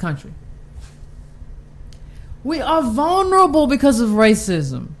vulnerability in this country. We are vulnerable because of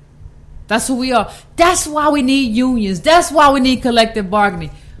racism. That's who we are. That's why we need unions. That's why we need collective bargaining.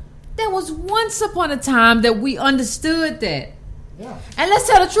 There was once upon a time that we understood that. Yeah. And let's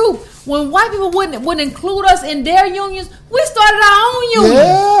tell the truth. When white people wouldn't include us in their unions, we started our own union.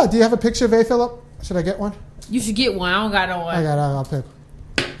 Yeah. Do you have a picture of A. Phillip? Should I get one? You should get one. I don't got no one. I'll pick.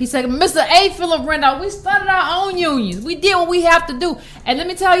 He said, Mr. A. Phillip Randolph, we started our own unions. We did what we have to do. And let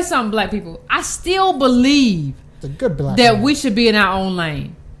me tell you something, black people. I still believe that we should be in our own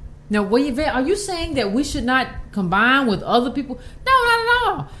lane. Now, are you saying that we should not combine with other people? No, not at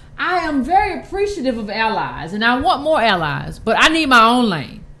all. I am very appreciative of allies, and I want more allies, but I need my own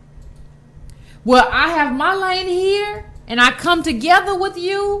lane. Well, I have my lane here, and I come together with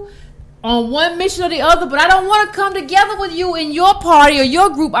you on one mission or the other, but I don't want to come together with you in your party or your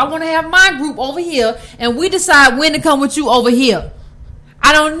group. I want to have my group over here, and we decide when to come with you over here.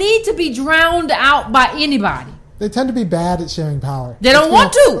 I don't need to be drowned out by anybody. They tend to be bad at sharing power. They don't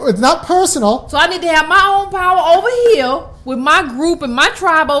want to. It's not personal. So I need to have my own power over here with my group and my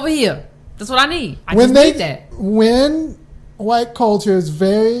tribe over here. That's what I need. I need that. When white culture is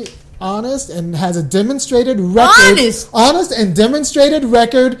very honest and has a demonstrated record, honest and demonstrated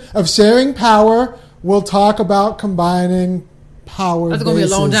record of sharing power will talk about combining power. That's going to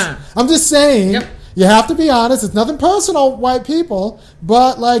be a long time. I'm just saying, you have to be honest. It's nothing personal, white people,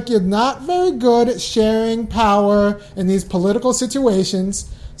 but like you're not very good at sharing power in these political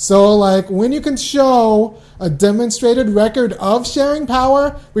situations. So like when you can show a demonstrated record of sharing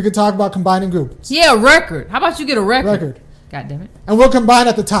power, we could talk about combining groups. Yeah, a record. How about you get a record? God damn it. And we'll combine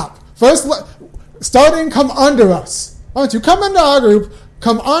at the top. First, starting come under us. Why don't you come into our group,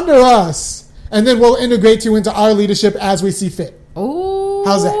 come under us, and then we'll integrate you into our leadership as we see fit. Oh,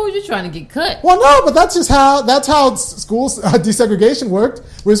 how's that? You're trying to get cut. Well, no, but that's how schools desegregation worked.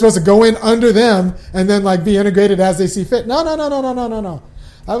 We're supposed to go in under them and then like be integrated as they see fit. No.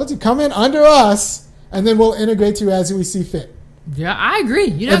 How about you come in under us and then we'll integrate you as we see fit. Yeah, I agree.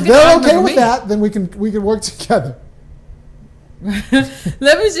 If they're okay with that, then we can work together.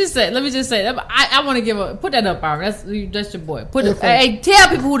 Let me just say. I want to put that up, Byron. That's your boy. Hey, tell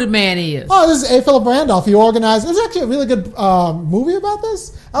people who the man is. Oh, this is A. Philip Randolph. He organized. There's actually a really good movie about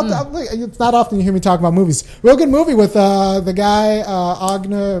this. It's not often you hear me talk about movies. Real good movie with the guy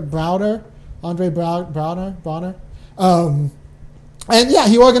Andre Brauner. And yeah,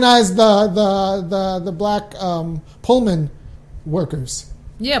 he organized the black Pullman workers.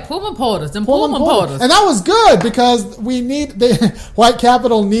 Yeah, Pullman porters. Pullman porters. And that was good because white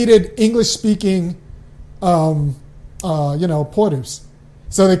capital needed English-speaking, porters.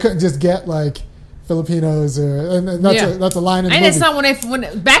 So they couldn't just get like Filipinos that's a line in the movie. Ain't that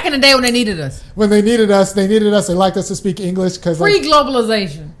something back in the day when they needed us? When they needed us, they liked us to speak English because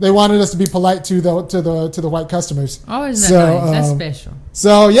pre-globalization. They wanted us to be polite to the white customers. Oh, isn't that nice? That's special.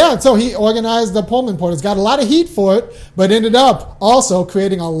 So he organized the Pullman porters. Got a lot of heat for it, but ended up also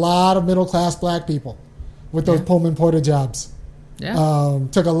creating a lot of middle-class black people with those Pullman porter jobs. Yeah.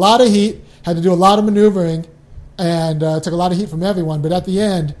 Took a lot of heat, had to do a lot of maneuvering, and took a lot of heat from everyone. But at the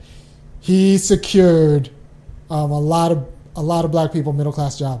end, he secured a lot of black people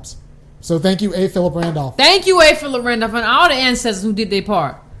middle-class jobs. So thank you, A. Philip Randolph. Thank you, A. Philip Randolph, and all the ancestors who did their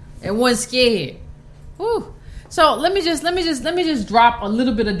part and wasn't scared. Whew. So let me just drop a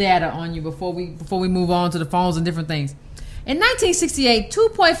little bit of data on you before we move on to the phones and different things. In 1968,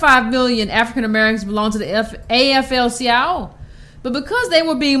 2.5 million African Americans belonged to the AFL-CIO, but because they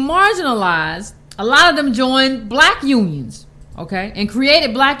were being marginalized, a lot of them joined black unions, and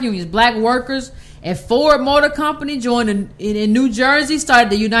created black unions. Black workers at Ford Motor Company joined in New Jersey, started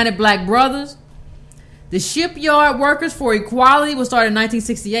the United Black Brothers. The Shipyard Workers for Equality was started in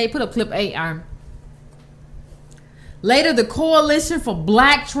 1968. Put up clip 8, Iron. Later, the Coalition for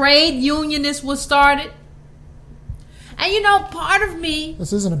Black Trade Unionists was started. And part of me...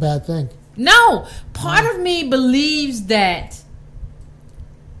 This isn't a bad thing. No. Part of me believes that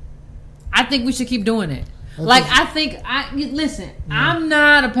I think we should keep doing it. I'm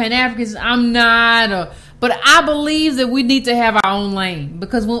not a Pan-Africanist. But I believe that we need to have our own lane.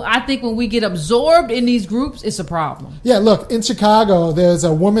 Because I think when we get absorbed in these groups, it's a problem. Yeah, look, in Chicago, there's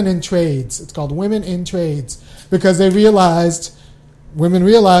a Women in Trades. It's called Women in Trades. Because women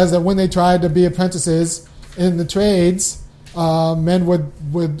realized that when they tried to be apprentices in the trades, men would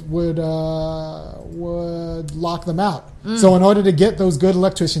lock them out. So in order to get those good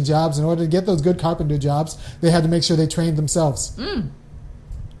electrician jobs, in order to get those good carpenter jobs, they had to make sure they trained themselves.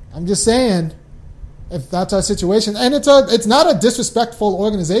 I'm just saying, if that's our situation, and it's not a disrespectful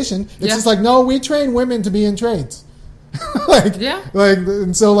organization. It's just like, no, we train women to be in trades.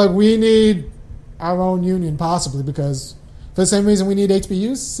 And so we need our own union possibly because. For the same reason we need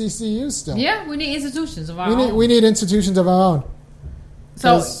HBUs, CCUs still. Yeah, we need institutions of our own. We need institutions of our own.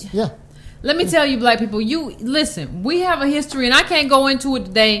 So, let me tell you, black people, listen, we have a history, and I can't go into it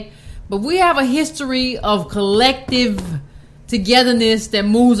today, but we have a history of collective togetherness that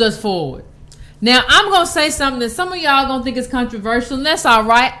moves us forward. Now, I'm going to say something that some of y'all are going to think is controversial, and that's all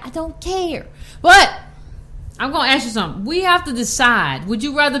right. I don't care. But I'm going to ask you something. We have to decide. Would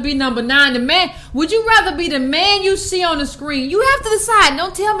you rather be number 9, the man? Would you rather be the man you see on the screen? You have to decide.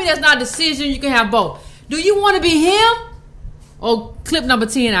 Don't tell me that's not a decision. You can have both. Do you want to be him or clip number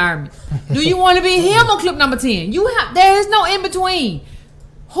 10, Iron? Do you want to be him or clip number 10? There is no in between.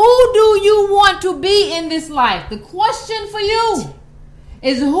 Who do you want to be in this life? The question for you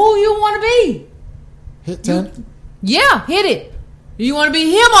is who you want to be. Hit 10? Yeah, hit it. Do you want to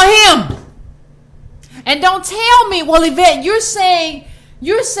be him or him? And don't tell me, well, Yvette, you're saying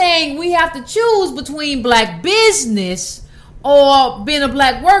we have to choose between black business or being a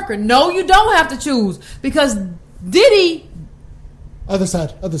black worker. No, you don't have to choose because Diddy. Other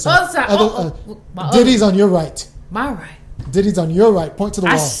side. Diddy's on your right. My right. Diddy's on your right. Point to the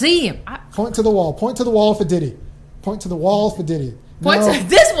wall. I see him. Point to the wall. Point to the wall for Diddy. Point to the wall for Diddy. Point to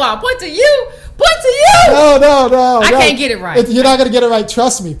this wall. Point to you. Point to you. No. I can't get it right. You're not going to get it right.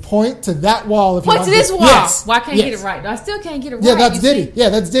 Trust me. Point to that wall. If point you to this wall. Yes. Well, I can't get it right. I still can't get it right. Yeah, that's Diddy. Yeah,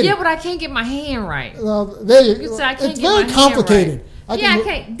 that's Diddy. Yeah, but I can't get my hand right. Well, there you go. It's very complicated. I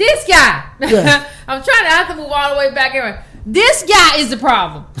can't. This guy. Yeah. I'm trying to have to move all the way back here. This guy is the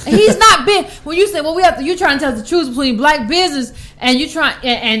problem. He's not been. When you say, well, you're trying to tell us the truth between black business and you trying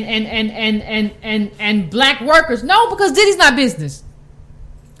and black workers. No, because Diddy's not business.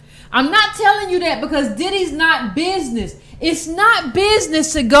 I'm not telling you that because Diddy's not business. It's not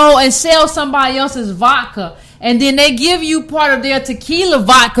business to go and sell somebody else's vodka and then they give you part of their tequila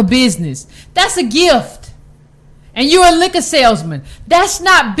vodka business. That's a gift. And you're a liquor salesman. That's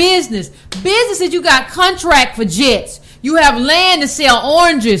not business. Business is you got contract for jets. You have land to sell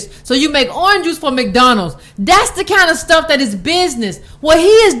oranges, so you make orange juice for McDonald's. That's the kind of stuff that is business. What he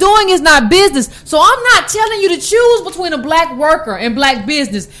is doing is not business. So I'm not telling you to choose between a black worker and black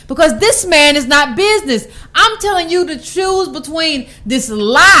business because this man is not business. I'm telling you to choose between this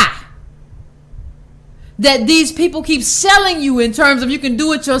lie that these people keep selling you in terms of you can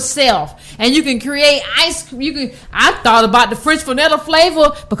do it yourself and you can create ice cream. I thought about the French vanilla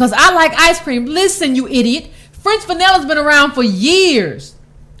flavor because I like ice cream. Listen, you idiot. French vanilla's been around for years.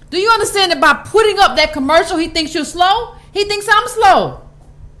 Do you understand that by putting up that commercial, he thinks you're slow? He thinks I'm slow.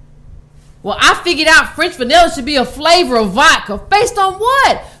 Well, I figured out French vanilla should be a flavor of vodka. Based on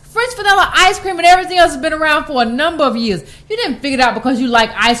what? French vanilla ice cream and everything else has been around for a number of years. You didn't figure it out because you like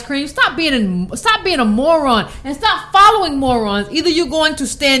ice cream. Stop being a moron and stop following morons. Either you're going to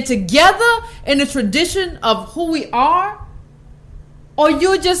stand together in the tradition of who we are, or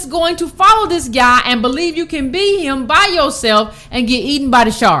you're just going to follow this guy and believe you can be him by yourself and get eaten by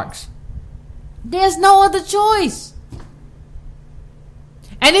the sharks. There's no other choice.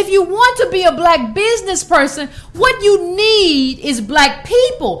 And if you want to be a black business person, what you need is black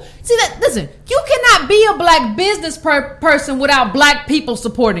people. See that? Listen, you cannot be a black business person without black people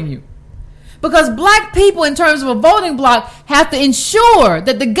supporting you. Because black people, in terms of a voting bloc, have to ensure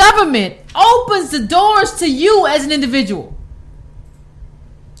that the government opens the doors to you as an individual.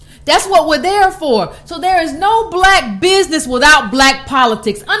 That's what we're there for. So there is no black business without black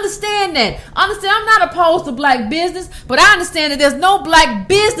politics. Understand that. Understand, I'm not opposed to black business, but I understand that there's no black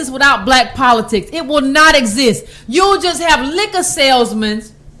business without black politics. It will not exist. You'll just have liquor salesmen.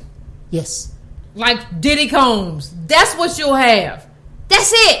 Yes. Like Diddy Combs. That's what you'll have.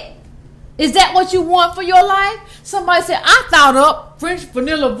 That's it. Is that what you want for your life? Somebody said, I thought up French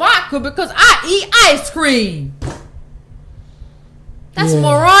vanilla vodka because I eat ice cream. That's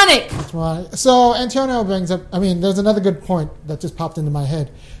moronic. That's moronic. So Antonio brings up, there's another good point that just popped into my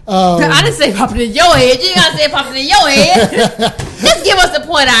head. I didn't say popping in your head. You gotta say popping in your head. Just give us the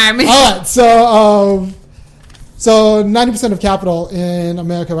point, Iron Man. All right. So 90% of capital in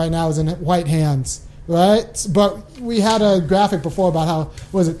America right now is in white hands, right? But we had a graphic before about how,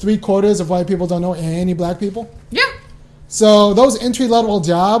 was it 3/4 of white people don't know any black people? Yeah. So those entry-level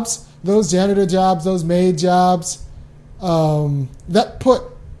jobs, those janitor jobs, those maid jobs, that put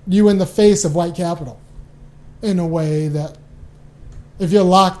you in the face of white capital in a way that if you're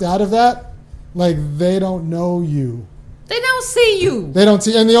locked out of that, like, they don't know you. They don't see you. They don't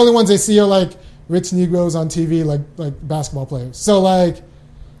see, and the only ones they see are like rich Negroes on TV, like basketball players. So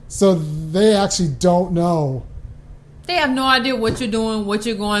they actually don't know. They have no idea what you're doing, what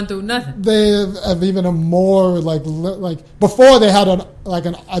you're going through, nothing. They have even a more like before they had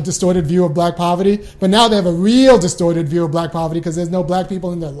a distorted view of black poverty, but now they have a real distorted view of black poverty because there's no black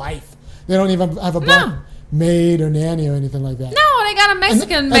people in their life. They don't even have a black maid or nanny or anything like that. No, they got a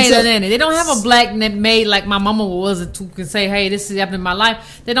Mexican maid or nanny. They don't have a black maid like my mama was who can say, hey, this is happening in my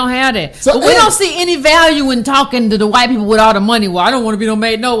life. They don't have that. So, but we don't see any value in talking to the white people with all the money. Well, I don't want to be no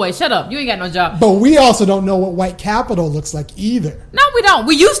maid. No way. Shut up. You ain't got no job. But we also don't know what white capital looks like either. No, we don't.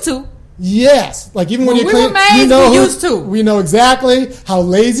 We used to. Yes, like even when you were maids, we used to. We know exactly how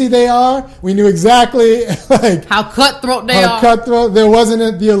lazy they are. We knew exactly like how cutthroat they are. Cutthroat. There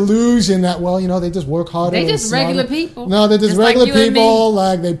wasn't the illusion that they just work harder. They just regular people. No, they're just regular people.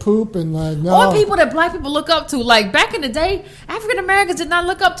 Like they poop and like no. Or people that black people look up to. Like back in the day, African Americans did not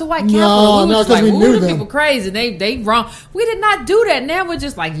look up to white capital. No, because we knew them. People crazy. They wrong. We did not do that. Now we're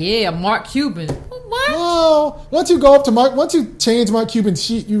just like, Mark Cuban. What? No. Once you go up to once you change Mark Cuban's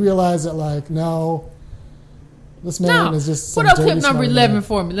sheet, you realize that no, this man is just. Put up clip number 11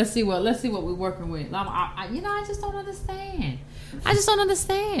 for me. Let's see what we're working with. I just don't understand.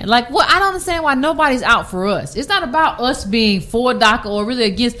 Like what? I don't understand why nobody's out for us. It's not about us being for DACA or really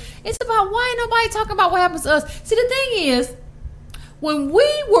against. It's about why ain't nobody talking about what happens to us. See, the thing is, when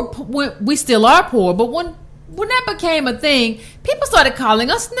we still are poor, but when that became a thing, people started calling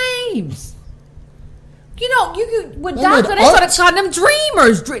us names. with DACA, they started calling them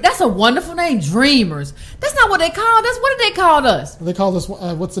dreamers. That's a wonderful name, dreamers. That's not what they called us. What did they call us? They called us,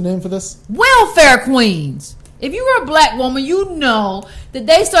 what's the name for this? Welfare queens. If you were a black woman, you know that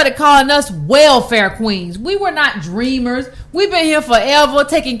they started calling us welfare queens. We were not dreamers. We've been here forever,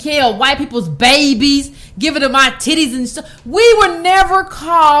 taking care of white people's babies, giving them our titties and stuff. We were never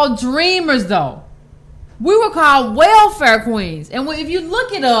called dreamers, though. We were called welfare queens. And if you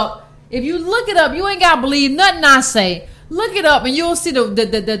look it up, you ain't got to believe nothing I say. Look it up and you'll see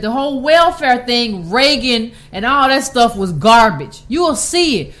the whole welfare thing, Reagan and all that stuff was garbage. You'll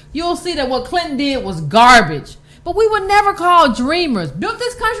see it. You'll see that what Clinton did was garbage. But we were never called dreamers. Built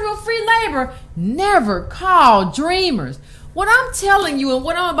this country with free labor, never called dreamers. What I'm telling you and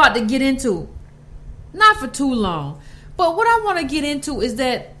what I'm about to get into, not for too long, but what I want to get into is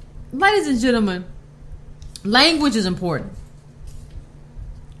that, ladies and gentlemen, language is important.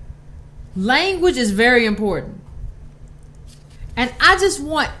 Language is very important. And I just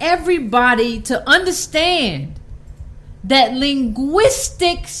want everybody to understand that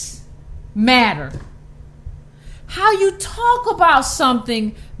linguistics matter. How you talk about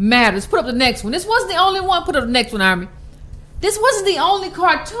something matters. Put up the next one. This wasn't the only one. Put up the next one, Army. This wasn't the only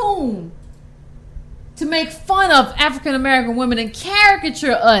cartoon to make fun of African American women and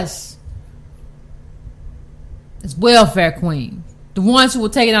caricature us as welfare queens. The ones who were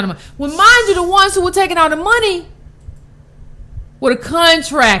taking out the money. Well, mind you, the ones who were taking out the money were the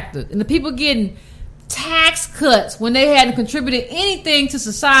contractors and the people getting tax cuts when they hadn't contributed anything to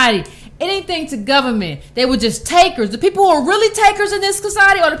society, anything to government. They were just takers. The people who are really takers in this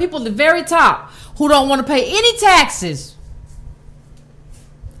society are the people at the very top who don't want to pay any taxes.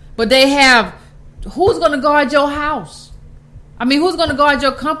 But they have, who's going to guard your house? I mean, who's going to guard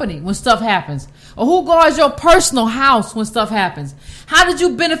your company when stuff happens? Or who guards your personal house when stuff happens? How did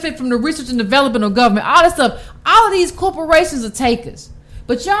you benefit from the research and development of government? All that stuff. All of these corporations are takers.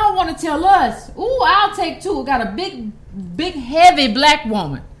 But y'all want to tell us, ooh, I'll take two. Got a big, heavy black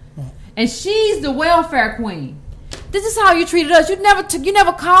woman. And she's the welfare queen. This is how you treated us. You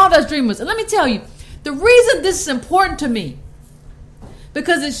never called us dreamers. And let me tell you, the reason this is important to me,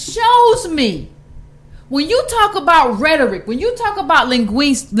 because it shows me, when you talk about rhetoric, when you talk about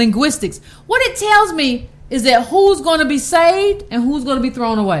linguistics, what it tells me is that who's going to be saved and who's going to be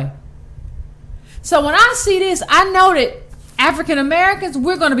thrown away. So when I see this, I know that African Americans,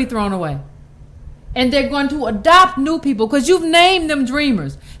 we're going to be thrown away. And they're going to adopt new people because you've named them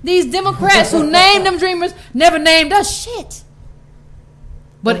dreamers. These Democrats who named them dreamers never named us shit.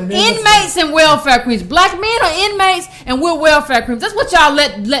 But inmates and welfare queens. Black men are inmates and we're welfare queens. That's what y'all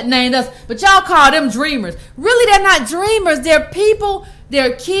let name us. But y'all call them dreamers. Really, they're not dreamers. They're people,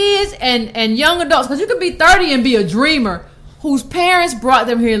 they're kids and young adults. Because you can be 30 and be a dreamer whose parents brought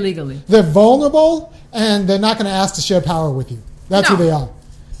them here illegally. They're vulnerable and they're not going to ask to share power with you. That's who they are.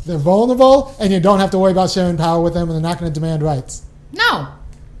 They're vulnerable and you don't have to worry about sharing power with them and they're not going to demand rights. No.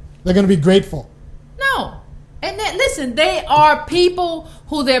 They're going to be grateful. No. And then, listen, they are people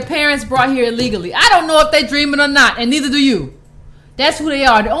who their parents brought here illegally. I don't know if they dreaming or not, and neither do you. That's who they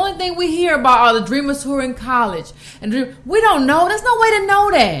are. The only thing we hear about are the dreamers who are in college. And we don't know. There's no way to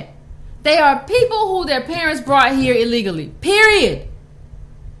know that. They are people who their parents brought here illegally. Period.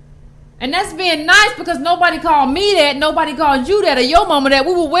 And that's being nice because nobody called me that. Nobody called you that or your mama that.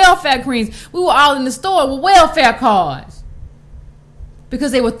 We were welfare queens. We were all in the store with welfare cards.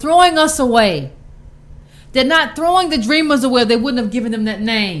 Because they were throwing us away. They're not throwing the dreamers away. They wouldn't have given them that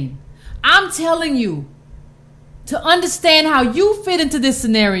name. I'm telling you, to understand how you fit into this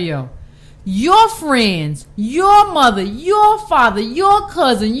scenario, your friends, your mother, your father, your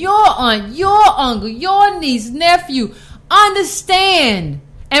cousin, your aunt, your uncle, your niece, nephew, understand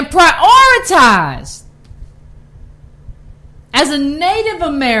and prioritize as a Native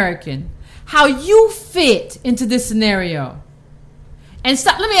American how you fit into this scenario. And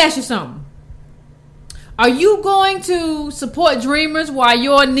stop. Let me ask you something. Are you going to support dreamers while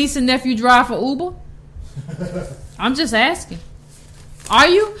your niece and nephew drive for Uber? I'm just asking. Are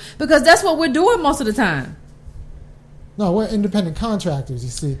you? Because that's what we're doing most of the time. No, we're independent contractors,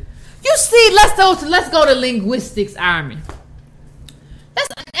 you see. You see, let's go to linguistics, Army.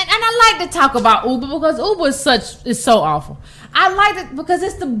 And I like to talk about Uber because Uber is so awful. I like it because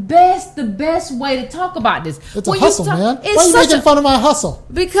it's the best way to talk about this. It's a hustle, man. Why are you making fun of my hustle?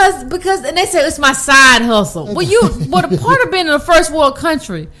 Because and they say it's my side hustle. Well, the part of being in a first world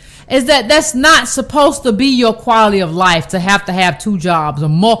country is that that's not supposed to be your quality of life to have two jobs or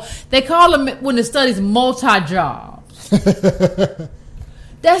more. They call them when the studies multi-jobs.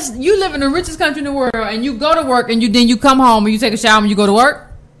 That's you live in the richest country in the world and you go to work and then you come home and you take a shower and you go to work.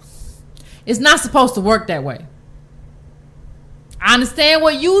 It's not supposed to work that way. I understand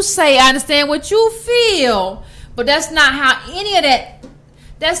what you say. I understand what you feel. But that's not how any of that,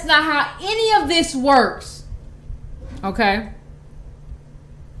 that's not how any of this works. Okay?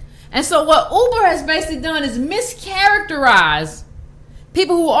 And so what Uber has basically done is mischaracterize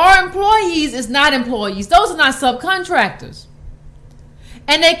people who are employees as not employees. Those are not subcontractors.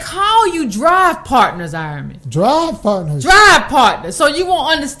 And they call you drive partners, Ironman. Drive partners. Drive partners. So you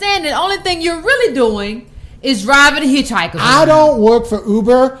won't understand the only thing you're really doing is driving hitchhikers. I don't work for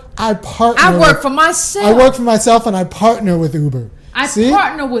Uber. I partner. I work for myself. I work for myself and I partner with Uber. I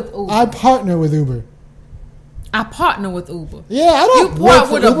partner with Uber. I partner with Uber. I partner with Uber. Yeah, I don't you work part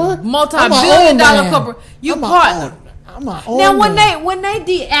for with Uber. a multi-billion-dollar corporation. You partner. I'm my own Now, man. when they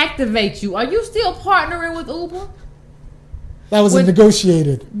deactivate you, are you still partnering with Uber? That wasn't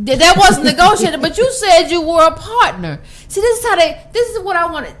negotiated. That wasn't negotiated, but you said you were a partner. See, this is how they. This is what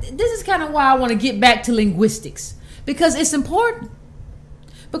I want. This is kind of why I want to get back to linguistics, because it's important.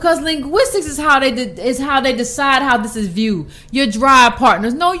 Because linguistics is how they decide how this is viewed. Your drive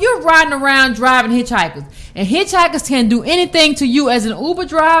partners. No, you're riding around driving hitchhikers, and hitchhikers can do anything to you as an Uber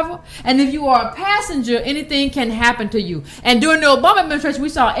driver. And if you are a passenger, anything can happen to you. And during the Obama administration, we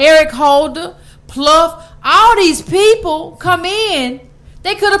saw Eric Holder, Pluff, all these people come in.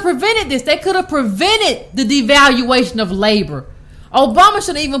 They could have prevented this. They could have prevented the devaluation of labor. Obama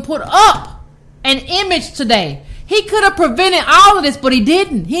should have even put up an image today. He could have prevented all of this, but he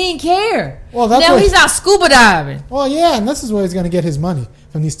didn't. He didn't care. Well, that's now he's out scuba diving. Well, yeah, and this is where he's going to get his money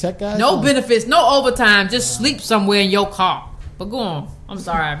from these tech guys. No benefits, no overtime. Just sleep somewhere in your car. But go on. I'm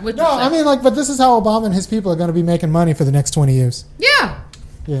sorry. No, I mean, but this is how Obama and his people are going to be making money for the next 20 years. Yeah.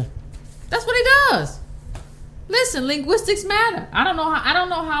 Yeah. That's what he does. Listen, linguistics matter. I don't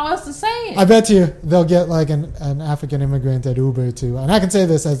know how else to say it. I bet you they'll get like an African immigrant at Uber too, and I can say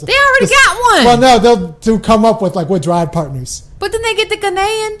this as they already got one. Well, no, they'll to come up with like what drive partners. But then they get the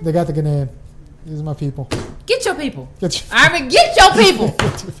Ghanaian. They got the Ghanaian. These are my people. Get your people. Get your people.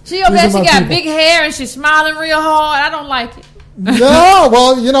 She over there. She got big hair and she's smiling real hard. I don't like it. No,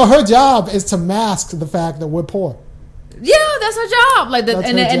 well, her job is to mask the fact that we're poor. Yeah, that's her job. Like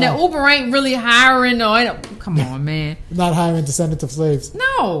and the Uber ain't really hiring or come on, man. Not hiring descendants of slaves.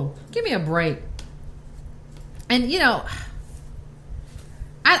 No, give me a break. And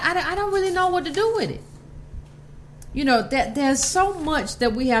I don't really know what to do with it. That there's so much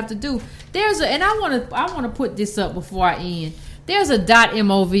that we have to do. And I want to put this up before I end. There's a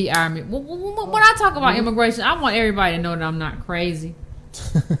 .mov army. When I talk about immigration, I want everybody to know that I'm not crazy.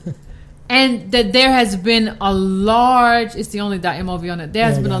 And that there has been a large, it's the only .mov on it, there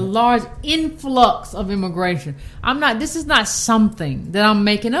has been a large influx of immigration. This is not something that I'm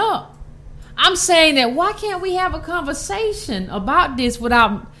making up. I'm saying that why can't we have a conversation about this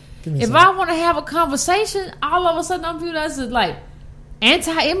without, if I want to have a conversation, all of a sudden I'm viewed as like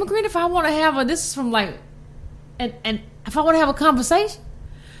anti-immigrant. If I want to have this is from like, and if I want to have a conversation,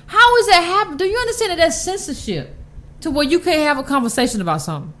 how is that happening? Do you understand that that's censorship to where you can't have a conversation about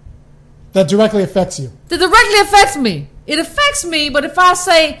something? That directly affects you. That directly affects me. It affects me, but if I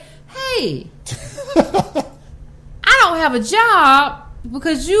say, hey, I don't have a job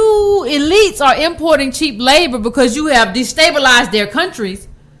because you elites are importing cheap labor because you have destabilized their countries.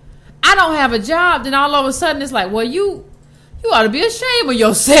 I don't have a job. Then all of a sudden it's like, well, you ought to be ashamed of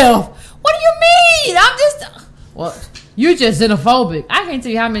yourself. What do you mean? You're just xenophobic.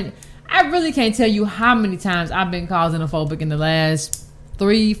 I really can't tell you how many times I've been called xenophobic in the last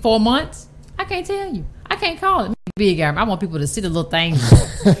 3-4 months. I can't tell you. I can't call it big. I want people to see the little things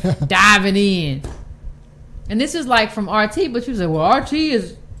diving in. And this is like from RT, but you say, well, RT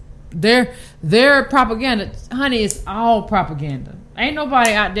is their propaganda. Honey, it's all propaganda. Ain't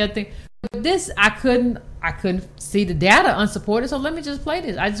nobody out there think. But this, I couldn't see the data unsupported. So let me just play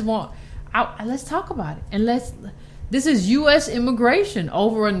this. Let's talk about it. And this is U.S. immigration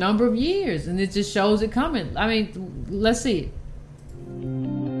over a number of years, and it just shows it coming. I mean, let's see it.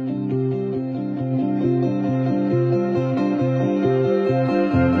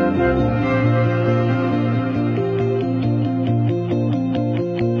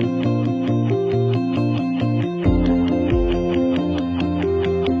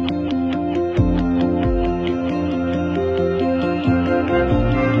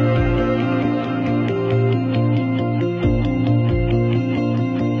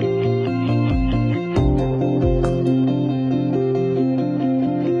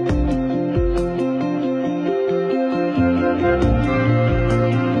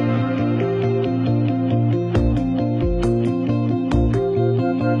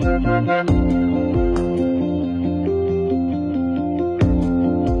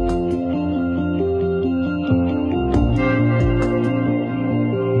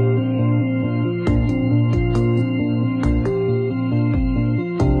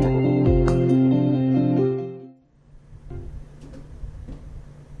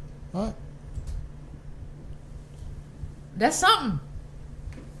 That's something.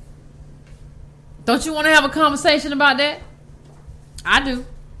 Don't you want to have a conversation about that? I do.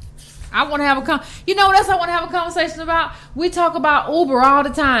 I want to have a You know what else I want to have a conversation about? We talk about Uber all the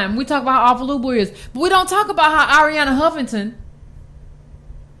time. We talk about how awful Uber is. But we don't talk about how Ariana Huffington...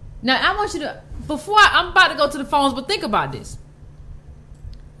 Now, I want you to... I'm about to go to the phones, but think about this.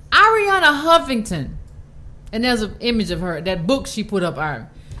 Ariana Huffington, and there's an image of her, that book she put up,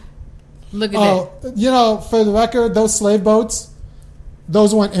 look at that. You know, for the record, those slave boats,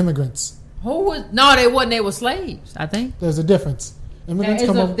 those weren't immigrants. No, they wasn't. They were slaves, I think. There's a difference. Immigrants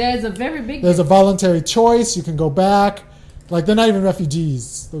there's a very big There's difference. a voluntary choice. You can go back. Like, they're not even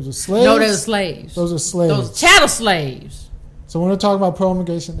refugees. Those are slaves. No, they're slaves. Those are slaves. Those chattel slaves. So when we're talking about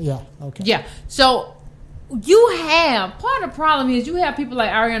pro-immigration, yeah, okay. Yeah, so you have, part of the problem is you have people like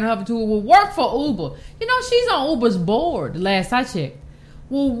Ariana Huffington who will work for Uber. You know, she's on Uber's board, the last I checked.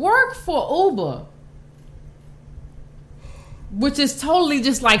 Will work for Uber, which is totally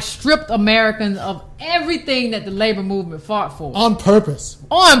just like stripped Americans of everything that the labor movement fought for. On purpose.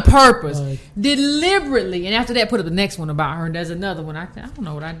 On purpose. Like, deliberately. And after that, put up the next one about her. And there's another one. I don't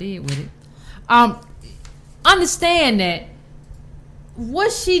know what I did with it. Understand that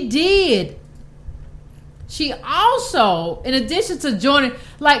what she did, she also, in addition to joining,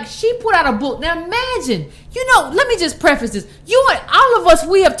 like, she put out a book. Now imagine, let me just preface this. You and all of us,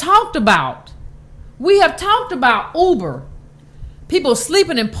 we have talked about Uber. People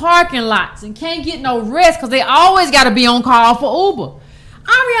sleeping in parking lots and can't get no rest because they always got to be on call for Uber.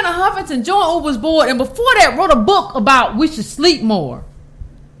 Ariana Huffington joined Uber's board, and before that wrote a book about we should sleep more.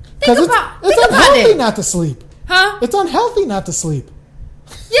 It's unhealthy not to sleep. Huh? It's unhealthy not to sleep.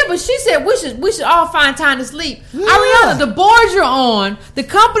 Yeah, but she said we should all find time to sleep. Yeah. Ariana, the board you're on, the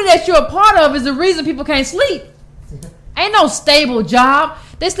company that you're a part of is the reason people can't sleep. Ain't no stable job.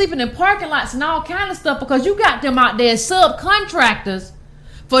 They sleeping in parking lots and all kind of stuff because you got them out there as subcontractors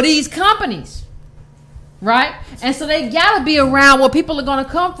for these companies. Right? And so they got to be around where people are going to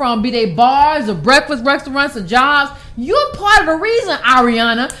come from, be they bars or breakfast restaurants or jobs. You're part of the reason,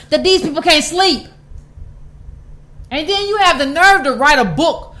 Ariana, that these people can't sleep. And then you have the nerve to write a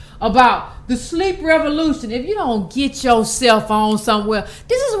book about the sleep revolution. If you don't get yourself on somewhere,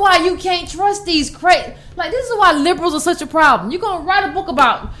 this is why you can't trust these this is why liberals are such a problem. You're going to write a book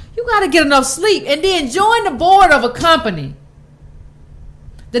about you got to get enough sleep and then join the board of a company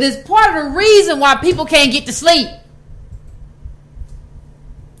that is part of the reason why people can't get to sleep.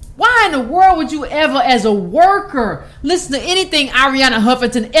 Why in the world would you ever, as a worker, listen to anything Ariana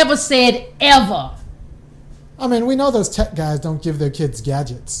Huffington ever said ever? I mean, we know those tech guys don't give their kids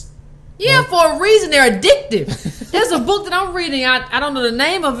gadgets. Yeah, right? For a reason. They're addictive. There's a book that I'm reading. I don't know the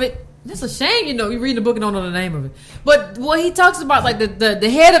name of it. That's a shame, you read the book and don't know the name of it. But what he talks about, like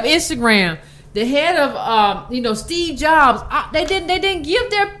the head of Instagram, the head of Steve Jobs, they didn't give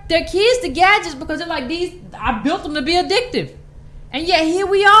their kids the gadgets because they're like, I built them to be addictive. And yet here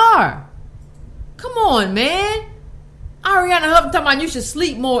we are. Come on, man. Ariana Huffington talking about you should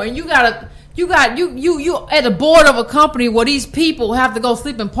sleep more, and you at the board of a company where these people have to go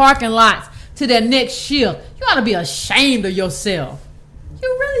sleep in parking lots to their next shift. You ought to be ashamed of yourself. You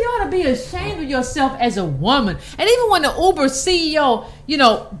really ought to be ashamed of yourself as a woman. And even when the Uber CEO,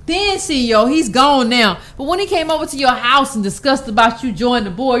 then CEO, he's gone now. But when he came over to your house and discussed about you joining the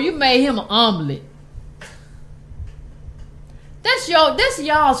board, you made him an omelet. That's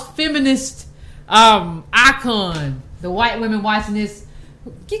y'all's feminist icon. The white women watching this.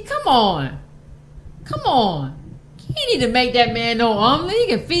 Come on. You need to make that man no omelet. He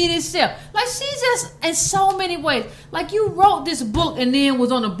can feed himself. Like, she's just in so many ways. Like, you wrote this book and then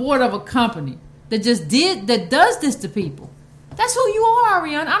was on the board of a company that does this to people. That's who you are,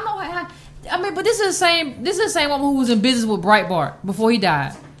 Ariana. I don't know how. But this is the same woman who was in business with Breitbart before he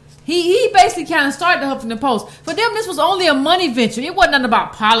died. He basically kind of started the Huffington Post. For them, this was only a money venture. It wasn't nothing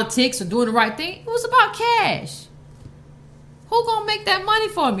about politics or doing the right thing. It was about cash. Who gonna make that money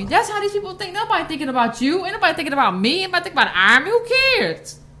for me? That's how these people think. Nobody thinking about you. Ain't nobody thinking about me. Ain't nobody thinking about Army. Who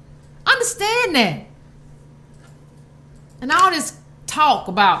cares? Understand that. And all this talk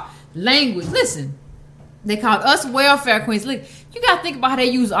about language. Listen, they called us welfare queens. Look, you gotta think about how they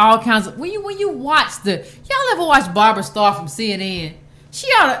use all kinds of. When you watch y'all ever watch Barbara Starr from CNN? She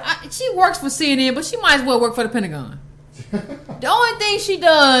works for CNN, but she might as well work for the Pentagon. The only thing she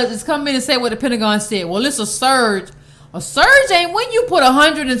does is come in and say what the Pentagon said. Well, it's a surge. A surge ain't when you put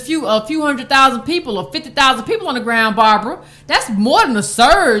a few 100,000 people or 50,000 people on the ground, Barbara. That's more than a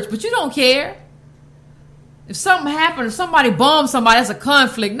surge, but you don't care. If something happened, if somebody bombed somebody, that's a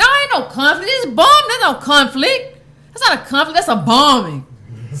conflict. No, ain't no conflict. It's bomb. There's no conflict. That's not a conflict. That's a bombing.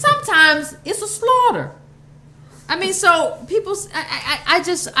 Sometimes it's a slaughter. I mean, so people, I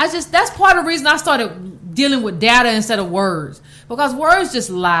just, that's part of the reason I started dealing with data instead of words. Because words just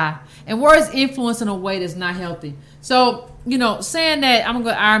lie. And words influence in a way that's not healthy. So, saying that, I'm going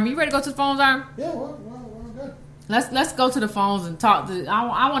to go, Iron, you ready to go to the phones, Iron? Yeah, we're good. Let's go to the phones and talk.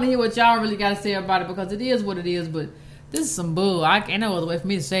 I want to hear what y'all really got to say about it, because it is what it is, but this is some bull. I ain't no other way for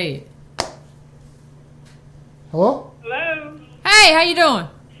me to say it. Hello? Hello. Hey, how you doing?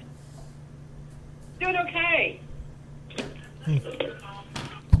 Doing okay.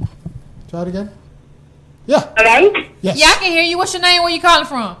 Try it again. Yeah. Hello? Yes. Yeah, I can hear you. What's your name? Where you calling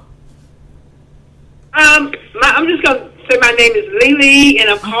from? I'm just going to say my name is Lily, and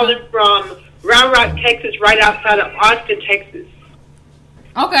I'm calling from Round Rock, Texas, right outside of Austin, Texas.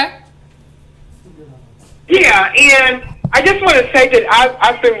 Okay. Yeah, and I just want to say that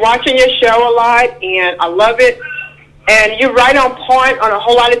I've been watching your show a lot, and I love it. And you're right on point on a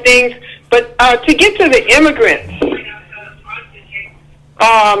whole lot of things. But to get to the immigrants,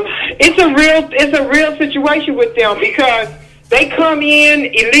 it's a real situation with them, because they come in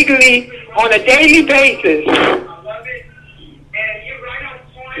illegally on a daily basis.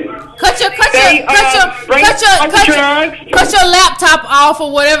 Cut your laptop off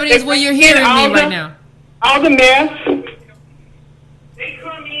or whatever it is where you're hearing me right now. All the mess. They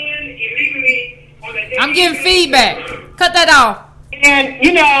come in illegally on a daily basis. I'm getting feedback. Cut that off. And,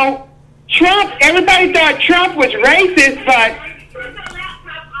 Trump, everybody thought Trump was racist, but...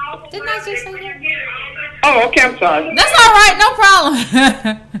 Didn't I just say that? Oh, okay, I'm sorry. That's all right, no problem.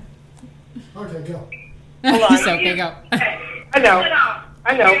 Okay, go. Hold on. It's okay, go. I know.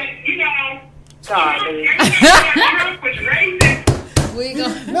 Sorry. Trump was racist. We go.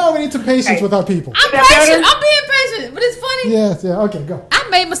 No, we need some patience with our people. I'm that patient. better? I'm being patient, but it's funny. Yes, yeah, okay, go. I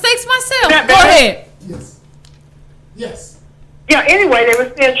made mistakes myself. that Go better? ahead. Yes. Yeah, anyway, they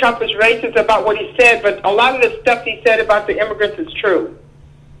were saying Trump was racist about what he said, but a lot of the stuff he said about the immigrants is true.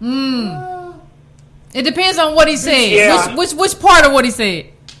 It depends on what he said. Yeah. Which part of what he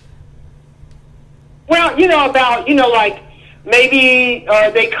said? Well, about, like, maybe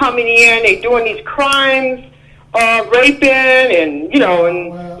they coming in, they doing these crimes, raping and,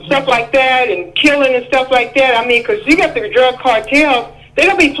 and stuff like that, and killing and stuff like that. I mean, because you got the drug cartels, they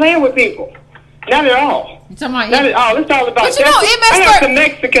don't be playing with people. Not at all. You talking about Not at all. It's all about But you know, I have some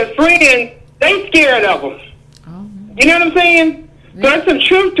Mexican friends, they scared of them. Oh. You know what I'm saying? Yeah. There's some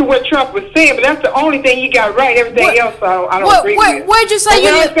truth to what Trump was saying, but that's the only thing he got right. Everything else, I don't agree with. Where'd you say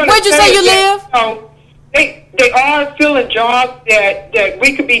you live? Where'd you say you live? They are filling jobs that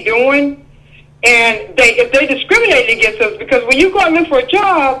we could be doing, and if they discriminate against us, because when you go and look for a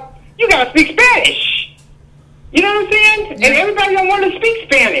job, you got to speak Spanish. You know what I'm saying? Yeah. And everybody don't want to speak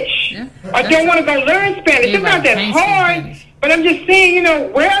Spanish, or don't want to go learn Spanish. It's not that hard, but I'm just saying,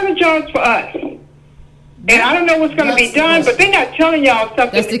 where are the jobs for us? And I don't know what's going to be done, but they're not telling y'all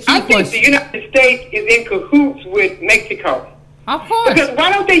something. That's the key I think question. the United States is in cahoots with Mexico. Of course. Because why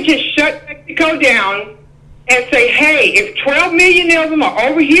don't they just shut Mexico down and say, hey, if 12 million of them are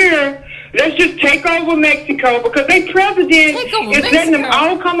over here, let's just take over Mexico, because their president is letting them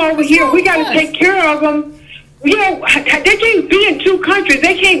all come over here. We got to take care of them. They can't be in two countries.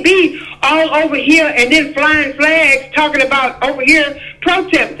 They can't be all over here and then flying flags talking about over here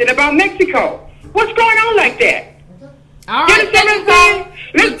protesting about Mexico. What's going on like that? All You right, understand what I'm saying?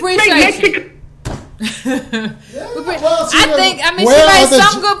 Let's make Mexico. She made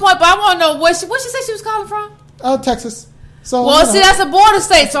some good point, but I want to know what she said she was calling from. Texas. So Well, see, that's a border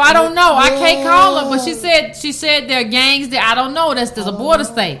state, so I don't know. I can't call her, but she said there are gangs there. I don't know. That's a border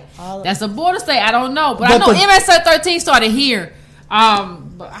state. That's a border state. I don't know, but I know MS-13 started here.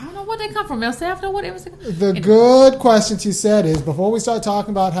 But I don't know where they come from. El Salvador, what MS-13? The good question she said is, before we start talking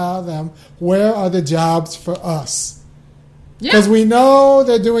about where are the jobs for us? Because we know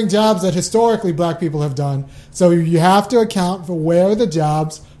they're doing jobs that historically black people have done. So you have to account for where are the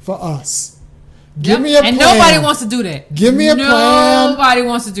jobs for us. Give me a plan. And nobody wants to do that. Give me a plan. Nobody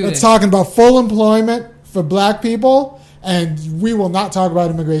wants to do that. It's talking about full employment for black people, and we will not talk about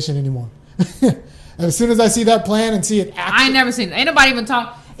immigration anymore. As soon as I see that plan and see it I ain't never seen it. Ain't nobody even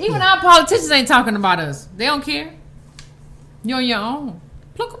talk. Even our politicians ain't talking about us. They don't care. You're on your own.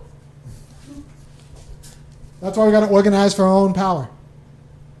 Look. That's why we got to organize for our own power.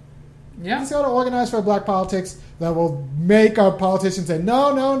 Yeah. We just got to organize for black politics that will make our politicians say,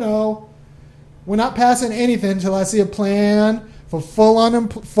 no. We're not passing anything until I see a plan for full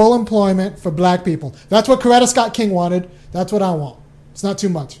employment for black people. That's what Coretta Scott King wanted. That's what I want. It's not too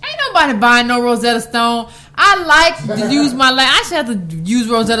much. Ain't nobody buying no Rosetta Stone. I like to use my language. I should have to use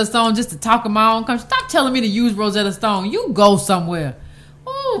Rosetta Stone just to talk in my own country. Stop telling me to use Rosetta Stone. You go somewhere.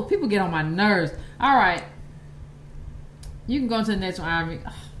 Oh, people get on my nerves. All right. You can go to the next one.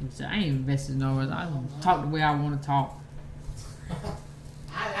 I ain't invested in words. I talk the way I want to talk.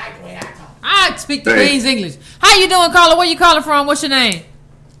 I like the way I talk. I speak the Queen's English. How you doing, caller? Where you calling from? What's your name?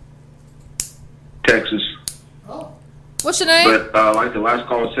 Texas. Oh. What's your name? But like the last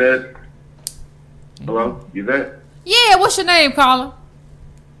caller said, hello, you there? Yeah, what's your name, caller?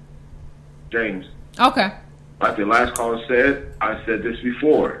 James. Okay. Like the last caller said, I said this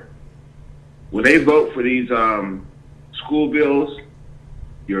before. When they vote for these school bills,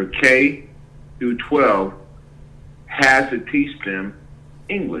 your K through 12 has to teach them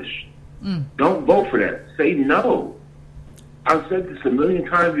English. Don't vote for that. Say no. I've said this a million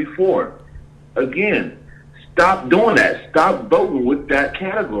times before. Again, stop doing that. Stop voting with that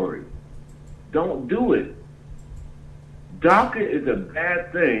category. Don't do it. DACA is a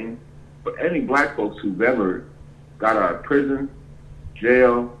bad thing for any black folks who've ever got out of prison,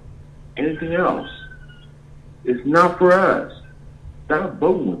 jail, anything else. It's not for us. Stop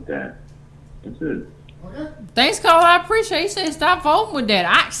voting with that. That's it. Okay. Thanks, caller. I appreciate it. You said stop voting with that.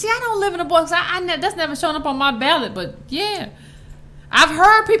 I don't live in the books. That's never shown up on my ballot, but yeah. I've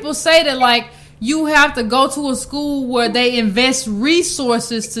heard people say that, like, you have to go to a school where they invest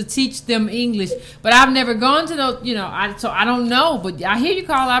resources to teach them English. But I've never gone to those, so I don't know. But I hear you,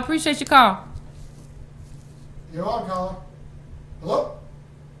 caller. I appreciate your call. You're on, caller. Hello?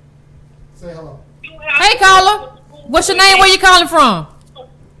 Say hello. Hey, caller. What's your name? Where you calling from?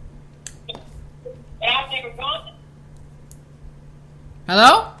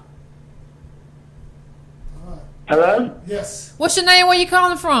 Hello? Hello? Yes. What's your name? Where you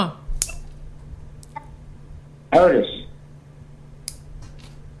calling from? Otis.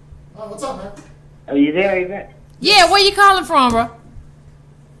 Oh, what's up, man? Are you there, Yvette? Yeah, where you calling from, bro?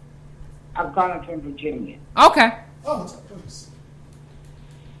 I'm calling from Virginia. Okay. Oh, what's up, please?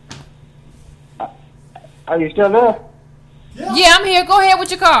 Are you still there? Yeah, I'm here. Go ahead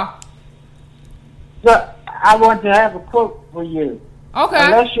with your call. Look, I want to have a quote for you. Okay.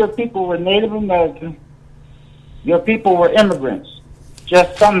 Unless your people were Native American, your people were immigrants.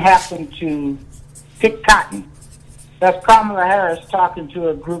 Just some happened to pick cotton. That's Kamala Harris talking to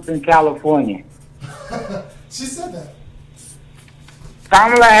a group in California. She said that.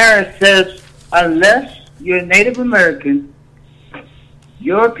 Kamala Harris says, unless you're Native American,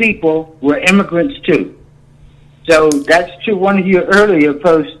 your people were immigrants too. So that's to one of your earlier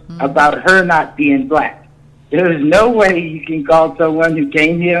posts about her not being black. There is no way you can call someone who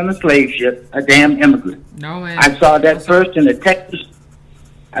came here on a slave ship a damn immigrant. No, man. I saw that first in the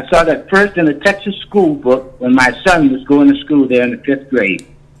Texas school book when my son was going to school there in the 5th grade.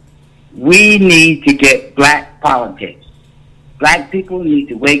 We need to get black politics. Black people need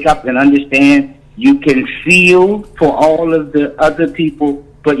to wake up and understand you can feel for all of the other people,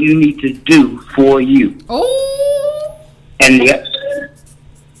 but you need to do for you. Oh. And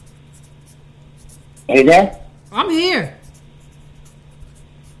hey there? I'm here.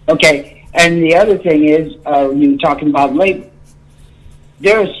 Okay. And the other thing is, you were talking about labor.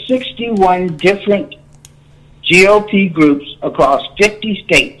 There are 61 different GOP groups across 50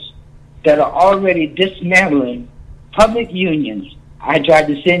 states that are already dismantling public unions. I tried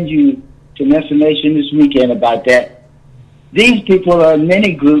to send you some information this weekend about that. These people are a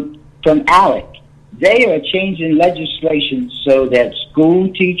mini group from ALEC. They are changing legislation so that school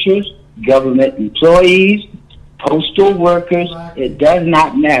teachers, government employees, postal workers, it does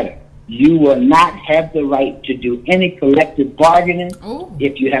not matter. You will not have the right to do any collective bargaining. Ooh.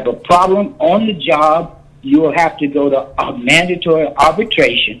 If you have a problem on the job, you will have to go to a mandatory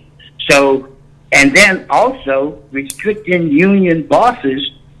arbitration. So, and then also restricting union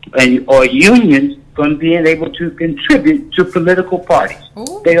bosses or unions from being able to contribute to political parties.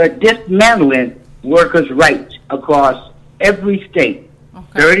 Ooh. They are dismantling workers' rights across every state.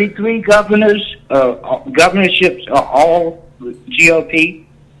 Okay. 33 governorships are all GOP.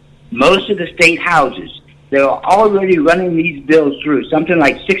 Most of the state houses, they're already running these bills through. Something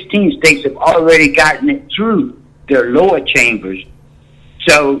like 16 states have already gotten it through their lower chambers.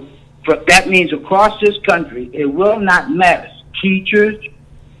 So that means across this country, it will not matter. Teachers,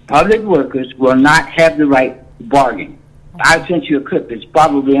 public workers will not have the right to bargain. I sent you a clip. It's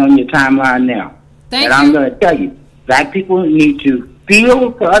probably on your timeline now. Thank and you. I'm going to tell you, black people need to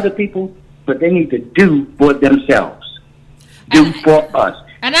feel for other people, but they need to do for themselves. Do for us.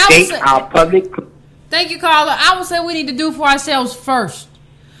 And I Take would say, our public. thank you, caller. I would say we need to do for ourselves first.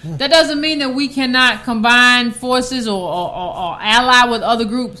 That doesn't mean that we cannot combine forces or ally with other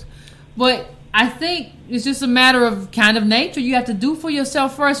groups. But I think it's just a matter of kind of nature. You have to do for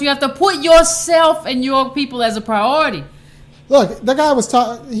yourself first. You have to put yourself and your people as a priority. Look, the guy was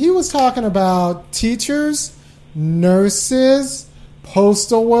talking about teachers nurses,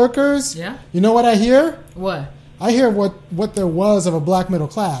 postal workers. Yeah. You know what I hear? What? I hear what there was of a black middle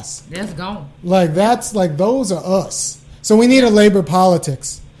class. That's gone. Like that's like those are us. So we need a labor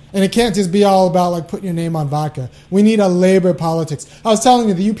politics. And it can't just be all about like putting your name on vodka. We need a labor politics. I was telling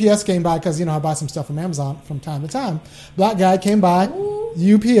you the UPS came by because, I buy some stuff from Amazon from time to time. Black guy came by,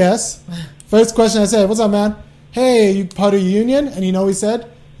 UPS. First question I said, what's up, man? Hey, you part of your union? And he said,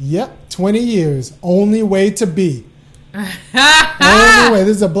 yep, 20 years. Only way to be. Only way.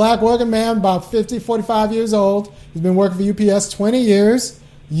 This is a black working man, about 50, 45 years old. He's been working for UPS 20 years.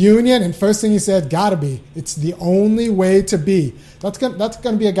 Union, and first thing he said, gotta be. It's the only way to be. That's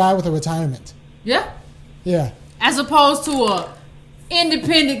gonna be a guy with a retirement. Yeah. Yeah. As opposed to a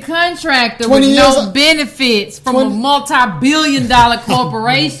independent contractor with no benefits from a multi-billion-dollar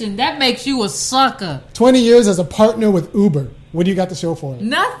corporation. That makes you a sucker. 20 years as a partner with Uber. What do you got to show for it?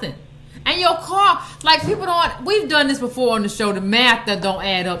 Nothing. And your car, like people don't, we've done this before on the show, the math that don't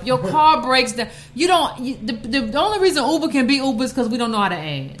add up. Your car breaks down. The only reason Uber can be Uber is because we don't know how to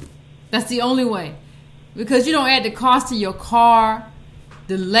add. That's the only way. Because you don't add the cost of your car,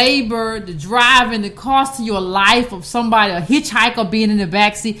 the labor, the driving, the cost of your life of somebody, a hitchhiker being in the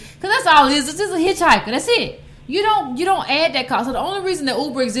backseat. Because that's all it is. It's just a hitchhiker. That's it. You don't add that cost. So the only reason that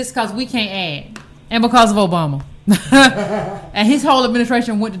Uber exists is because we can't add. And because of Obama. And his whole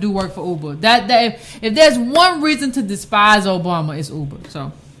administration went to do work for Uber. That if there's one reason to despise Obama, it's Uber.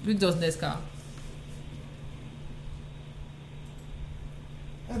 So we do this call.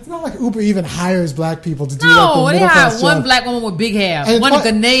 It's not like Uber even hires black people to do no, like the they hire one job. black woman with big hair, one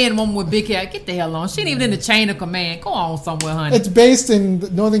Ghanaian woman with big hair. Get the hell on. She ain't even in the chain of command. Go on somewhere, honey. It's based in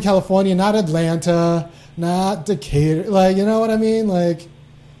Northern California, not Atlanta, not Decatur. Like, you know what I mean? Like,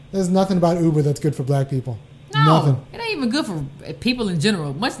 there's nothing about Uber that's good for black people. No, nothing. It ain't even good for people in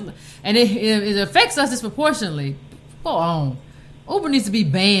general. And it affects us disproportionately. Go on. Uber needs to be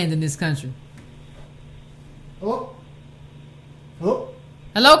banned in this country. Hello? Hello?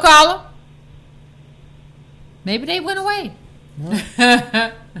 Hello, caller? Maybe they went away. No.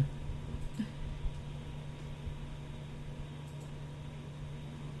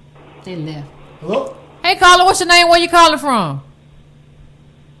 They left. Hello? Hey, caller, what's your name? Where you calling from?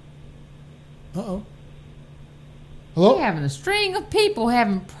 Uh-oh. Hello? We're having a string of people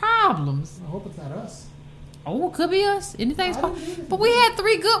having problems. I hope it's not us. Oh, it could be us. Anything's possible. But we had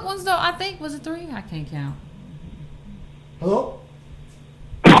 3 good ones, though. I think. Was it 3? I can't count. Hello?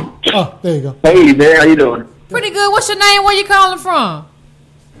 Oh, there you go. Hey there, how you doing? Pretty good. What's your name? Where you calling from?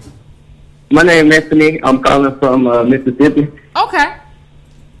 My name is Anthony. I'm calling from Mississippi. Okay.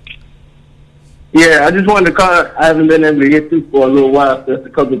 Yeah, I just wanted to call. I haven't been able to get through for a little while, so there's a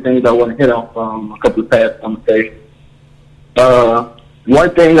couple of things I want to hit on from a couple of past conversations.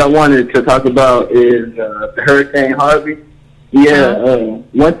 One thing I wanted to talk about is the Hurricane Harvey. Yeah,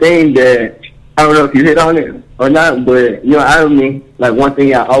 one thing that I don't know if you hit on it or not, but out of me, like one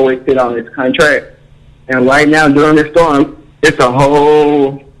thing I always hit on is contract. And right now during this storm, it's a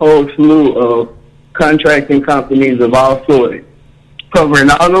whole slew of contracting companies of all sorts covering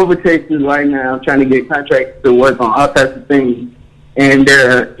all over Texas right now, trying to get contracts to work on all types of things. And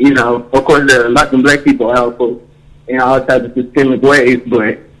they're, of course, they're locking black people out for in all types of systemic ways.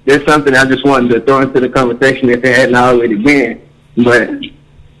 But there's something I just wanted to throw into the conversation if it hadn't already been. But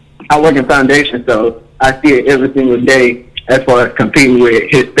I work in foundation, so I see it every single day as far as competing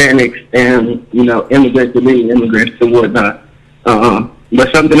with Hispanics and, immigrants and leading immigrants and whatnot.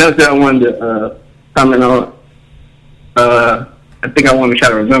 But something else that I wanted to comment on, I think I want to try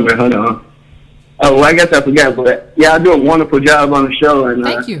to remember. Hold on. Oh, well, I guess I forgot. But, yeah, I do a wonderful job on the show. And,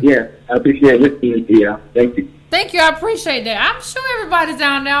 thank you. Yeah, I appreciate listening to you. Thank you. Thank you. I appreciate that. I'm sure everybody's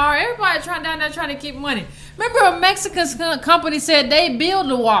down there. Everybody down there trying to keep money. Remember a Mexican company said they build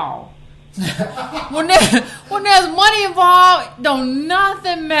the wall. when there's money involved, don't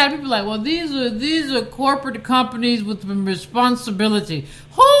nothing matter. People are like, well, these are corporate companies with responsibility.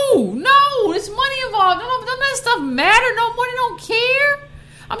 Who? No, it's money involved. Don't that stuff matter? No money, don't care.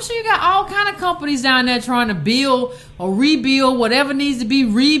 I'm sure you got all kind of companies down there trying to build or rebuild whatever needs to be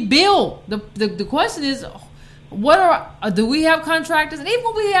rebuilt. The question is, do we have contractors? And even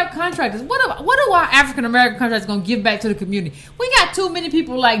when we have contractors, what are our African American contractors going to give back to the community? We got too many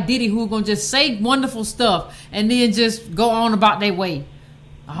people like Diddy who are going to just say wonderful stuff and then just go on about their way.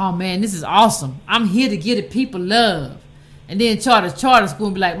 Oh man, this is awesome. I'm here to get it people love. And then charter school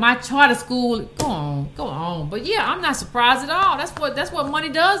and be like, my charter school, go on. But yeah, I'm not surprised at all. That's what money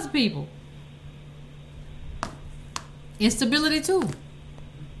does to people. Instability too.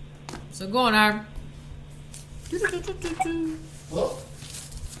 So go on, Ira. Hello?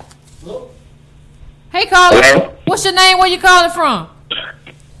 Hello? Hey, caller. Hello? What's your name? Where you calling from?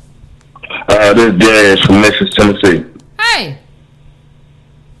 This is Darius from Memphis, Tennessee. Hey.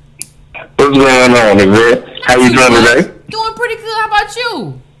 What's going on, Yvette? How you doing today? Doing pretty good. How about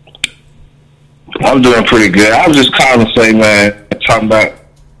you? I'm doing pretty good. I was just calling to say, man,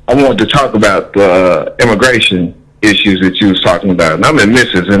 I wanted to talk about the immigration issues that you was talking about. And I'm in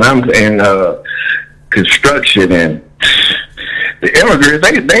Memphis, and I'm in construction, and the immigrants,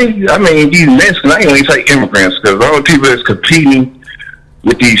 these Mexicans, I ain't even say immigrants, because all the people that's competing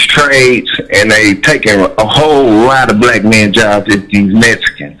with these trades, and they taking a whole lot of black men jobs as these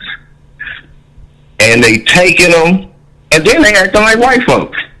Mexicans. And they taking them, and then they acting like white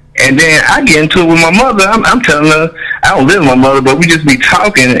folks. And then I get into it with my mother. I'm telling her, I don't live with my mother, but we just be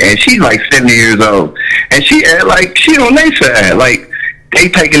talking, and she's like 70 years old. And she act like she on their side. Like, they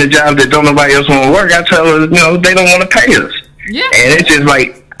taking a job that don't nobody else want to work. I tell her, they don't want to pay us. Yeah. And it's just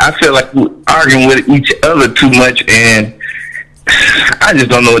like, I feel like we're arguing with each other too much, and I just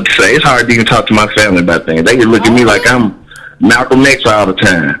don't know what to say. It's hard to even talk to my family about things. They just look at me like I'm Malcolm X all the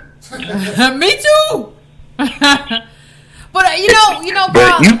time. Me too. But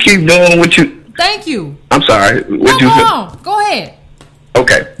But you keep doing what you. Thank you. I'm sorry. What you said? Go ahead.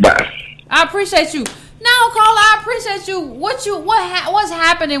 Okay. Bye. I appreciate you. No, caller, I appreciate you. What's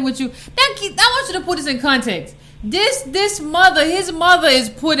happening with you? I want you to put this in context. His mother is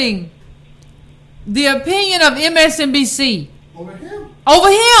putting the opinion of MSNBC Over him. over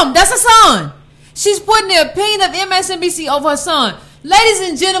him. That's her son. She's putting the opinion of MSNBC over her son. Ladies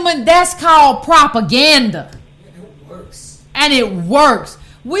and gentlemen, that's called propaganda. It works. And it works.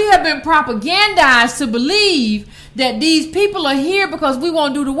 We have been propagandized to believe that these people are here because we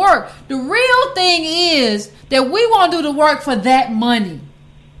won't do the work. The real thing is that we won't do the work for that money.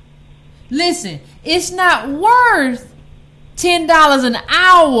 Listen, it's not worth $10 an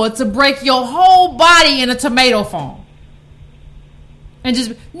hour to break your whole body in a tomato farm. And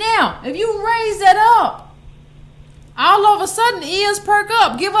just now, if you raise that up, all of a sudden, ears perk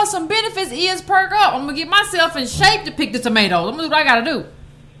up. Give us some benefits, ears perk up. I'm going to get myself in shape to pick the tomatoes. I'm going to do what I got to do.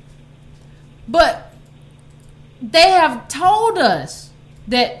 But they have told us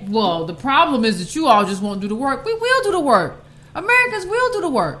that, well, the problem is that you all just won't do the work. We will do the work. Americans will do the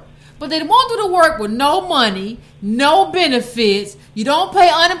work. But they won't do the work with no money, no benefits. You don't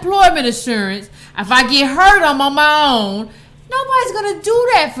pay unemployment insurance. If I get hurt, I'm on my own. Nobody's going to do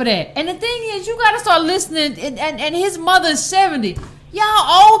that for that. And the thing is, you got to start listening. And his mother's 70.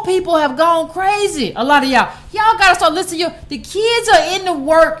 Y'all old people have gone crazy. A lot of y'all. Y'all got to start listening. The kids are in the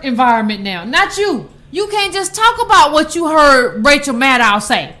work environment now. Not you. You can't just talk about what you heard Rachel Maddow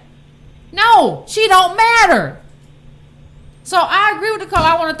say. No, she don't matter. So I agree with the call.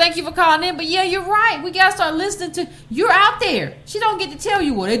 I want to thank you for calling in. But yeah, you're right. We got to start listening to. You're out there. She don't get to tell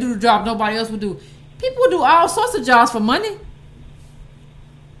you what. They do the job nobody else would do. People do all sorts of jobs for money.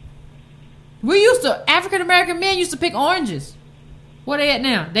 African American men used to pick oranges. Where they at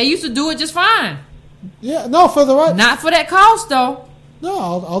now? They used to do it just fine. Yeah, no, for the right. Not for that cost though. No,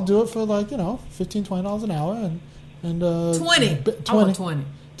 I'll do it for $15, $20 an hour and 20. 20.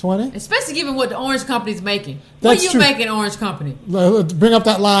 20? Especially given what the orange company's making. That's what are you making, orange company? Bring up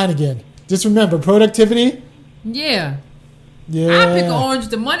that line again. Just remember, productivity. Yeah. Yeah. I pick an orange.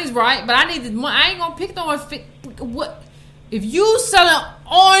 The money's right, but I need the money. I ain't gonna pick the orange. What? If you selling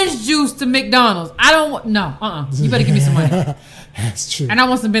orange juice to McDonald's, I don't want. No. You better give me some money. That's true. And I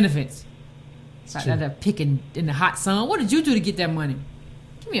want some benefits. Like that picking in the hot sun. What did you do to get that money?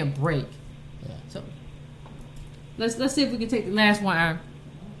 Give me a break. Yeah. So let's see if we can take the last one.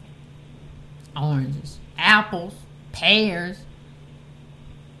 Oranges, apples, pears.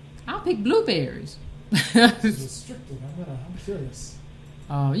 I'll pick blueberries. Restricted. I'm curious.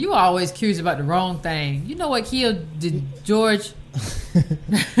 Oh, you are always curious about the wrong thing. You know what killed George?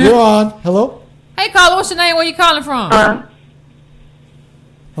 You're on. Hello? Hey, caller, what's your name? Where you calling from?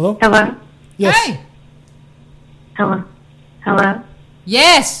 Hello? Hello? Yes. Hey. Hello? Hello?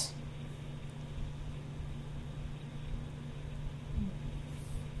 Yes.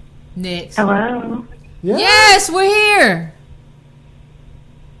 Next. Hello? Yeah. Yes, we're here.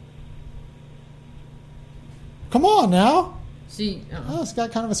 Come on now. Oh, it's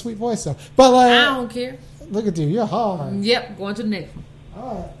got kind of a sweet voice though. But I don't care. Look at you. You're hard. Yep, going to the next one.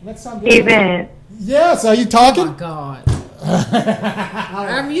 All right. Next time. Even. Yes. Are you talking? Oh my God.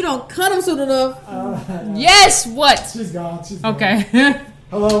 I mean, you don't cut them soon enough. Yes. What? She's gone. Okay.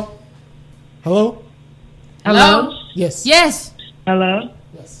 Hello. Hello. Hello. Yes. Yes. Hello?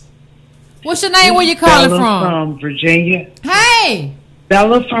 Yes. What's your name? Where you calling Bella from? from Virginia. Hey.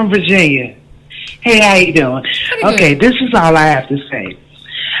 Bella from Virginia. Hey, how you doing? Pretty Okay, good. this is all I have to say.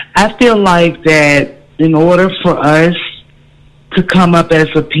 I feel like that in order for us to come up as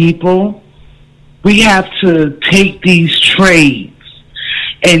a people, we have to take these trades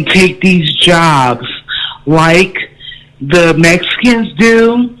and take these jobs like the Mexicans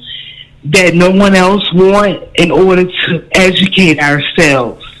do that no one else want in order to educate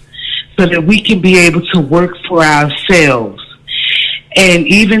ourselves so that we can be able to work for ourselves. And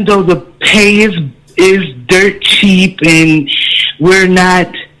even though the pay is dirt cheap and we're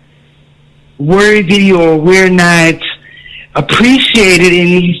not worthy or we're not appreciated in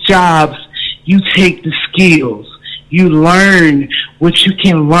these jobs, you take the skills, you learn what you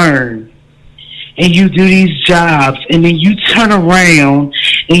can learn, and you do these jobs, and then you turn around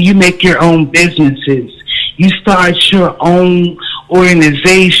and you make your own businesses. You start your own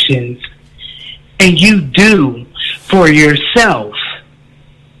organizations, and you do for yourself.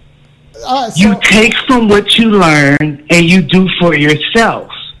 You take from what you learn and you do for yourself.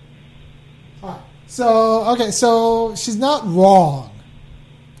 So she's not wrong.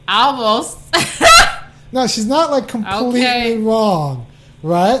 Almost. No, she's not like completely wrong,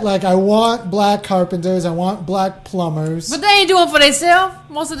 right? Like, I want black carpenters, I want black plumbers. But they ain't doing it for themselves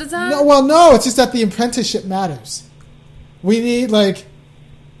most of the time. No, it's just that the apprenticeship matters. We need, like,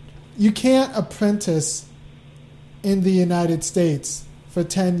 you can't apprentice in the United States for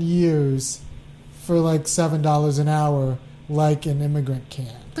 10 years for like $7 an hour like an immigrant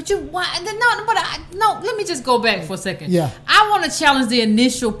can. But let me just go back for a second. Yeah. I want to challenge the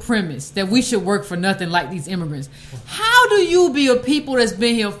initial premise that we should work for nothing like these immigrants. How do you be a people that's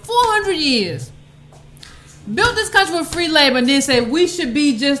been here 400 years, built this country with free labor, and then say we should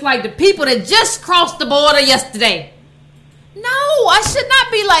be just like the people that just crossed the border yesterday? No, I should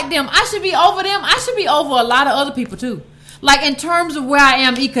not be like them. I should be over them. I should be over a lot of other people too. Like, in terms of where I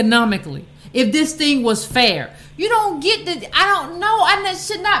am economically, if this thing was fair. You don't get the, I don't know, and it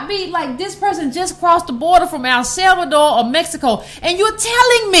should not be like this person just crossed the border from El Salvador or Mexico, and you're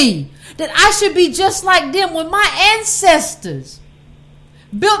telling me that I should be just like them when my ancestors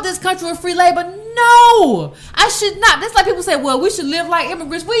built this country with free labor? No, I should not. That's like people say, well, we should live like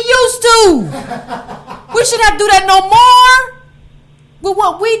immigrants. We used to. We should have to do that no more. With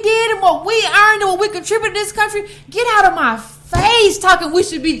what we did and what we earned and what we contributed to this country, get out of my face talking we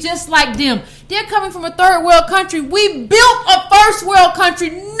should be just like them. They're coming from a third world country. We built a first world country.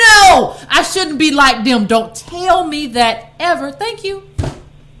 No, I shouldn't be like them. Don't tell me that ever. Thank you.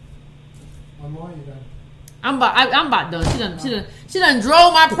 One more, you done? I'm about done. She done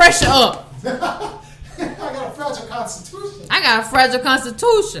drove my pressure up. I got a fragile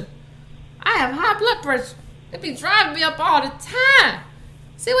constitution. I have high blood pressure. They be driving me up all the time.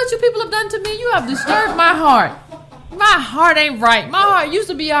 See what you people have done to me? You have disturbed my heart. My heart ain't right. My heart used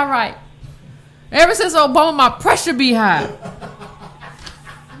to be all right. Ever since Obama, my pressure be high.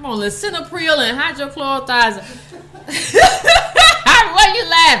 I'm on lisinopril and hydrochlorothiazide. Why you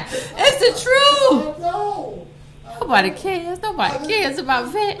laughing? It's the truth. No. Nobody cares. Nobody cares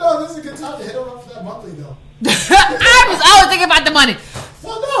about that. No, this is a good time to hit her up for that monthly, though. I was always thinking about the money.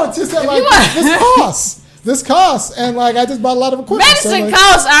 Well, no, it's just that, like, this costs, and, like, I just bought a lot of equipment. Medicine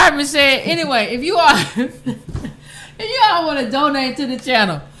costs, I haven't said. Anyway, if you all want to donate to the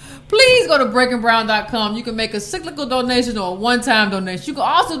channel, please go to breakandbrown.com. You can make a cyclical donation or a one-time donation. You can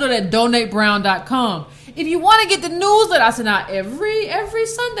also do that at donatebrown.com. If you want to get the newsletter I send out every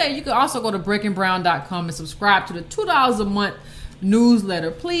Sunday, you can also go to breakandbrown.com and subscribe to the $2 a month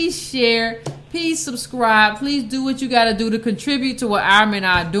newsletter. Please share. Please subscribe. Please do what you got to do to contribute to what Iron and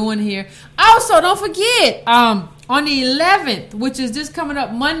I are doing here. Also, don't forget, on the 11th, which is just coming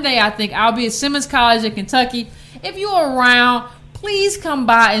up Monday, I think, I'll be at Simmons College in Kentucky. If you're around, please come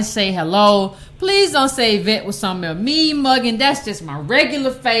by and say hello. Please don't say Yvette with some me mugging. That's just my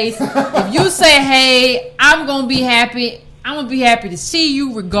regular face. If you say hey, I'm going to be happy. I'm going to be happy to see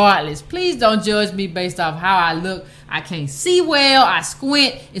you regardless. Please don't judge me based off how I look. I can't see well. I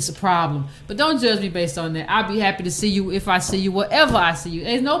squint. It's a problem. But don't judge me based on that. I'll be happy to see you if I see you, wherever I see you.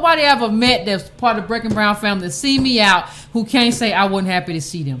 There's nobody I ever met that's part of the Breaking Brown family that see me out who can't say I wasn't happy to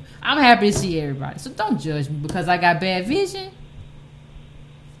see them. I'm happy to see everybody. So don't judge me because I got bad vision.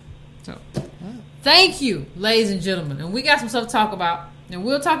 So, thank you, ladies and gentlemen. And we got some stuff to talk about. And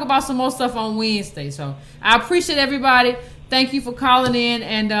we'll talk about some more stuff on Wednesday. So I appreciate everybody. Thank you for calling in.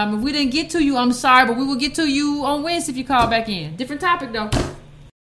 And if we didn't get to you, I'm sorry. But we will get to you on Wednesday if you call back in. Different topic, though.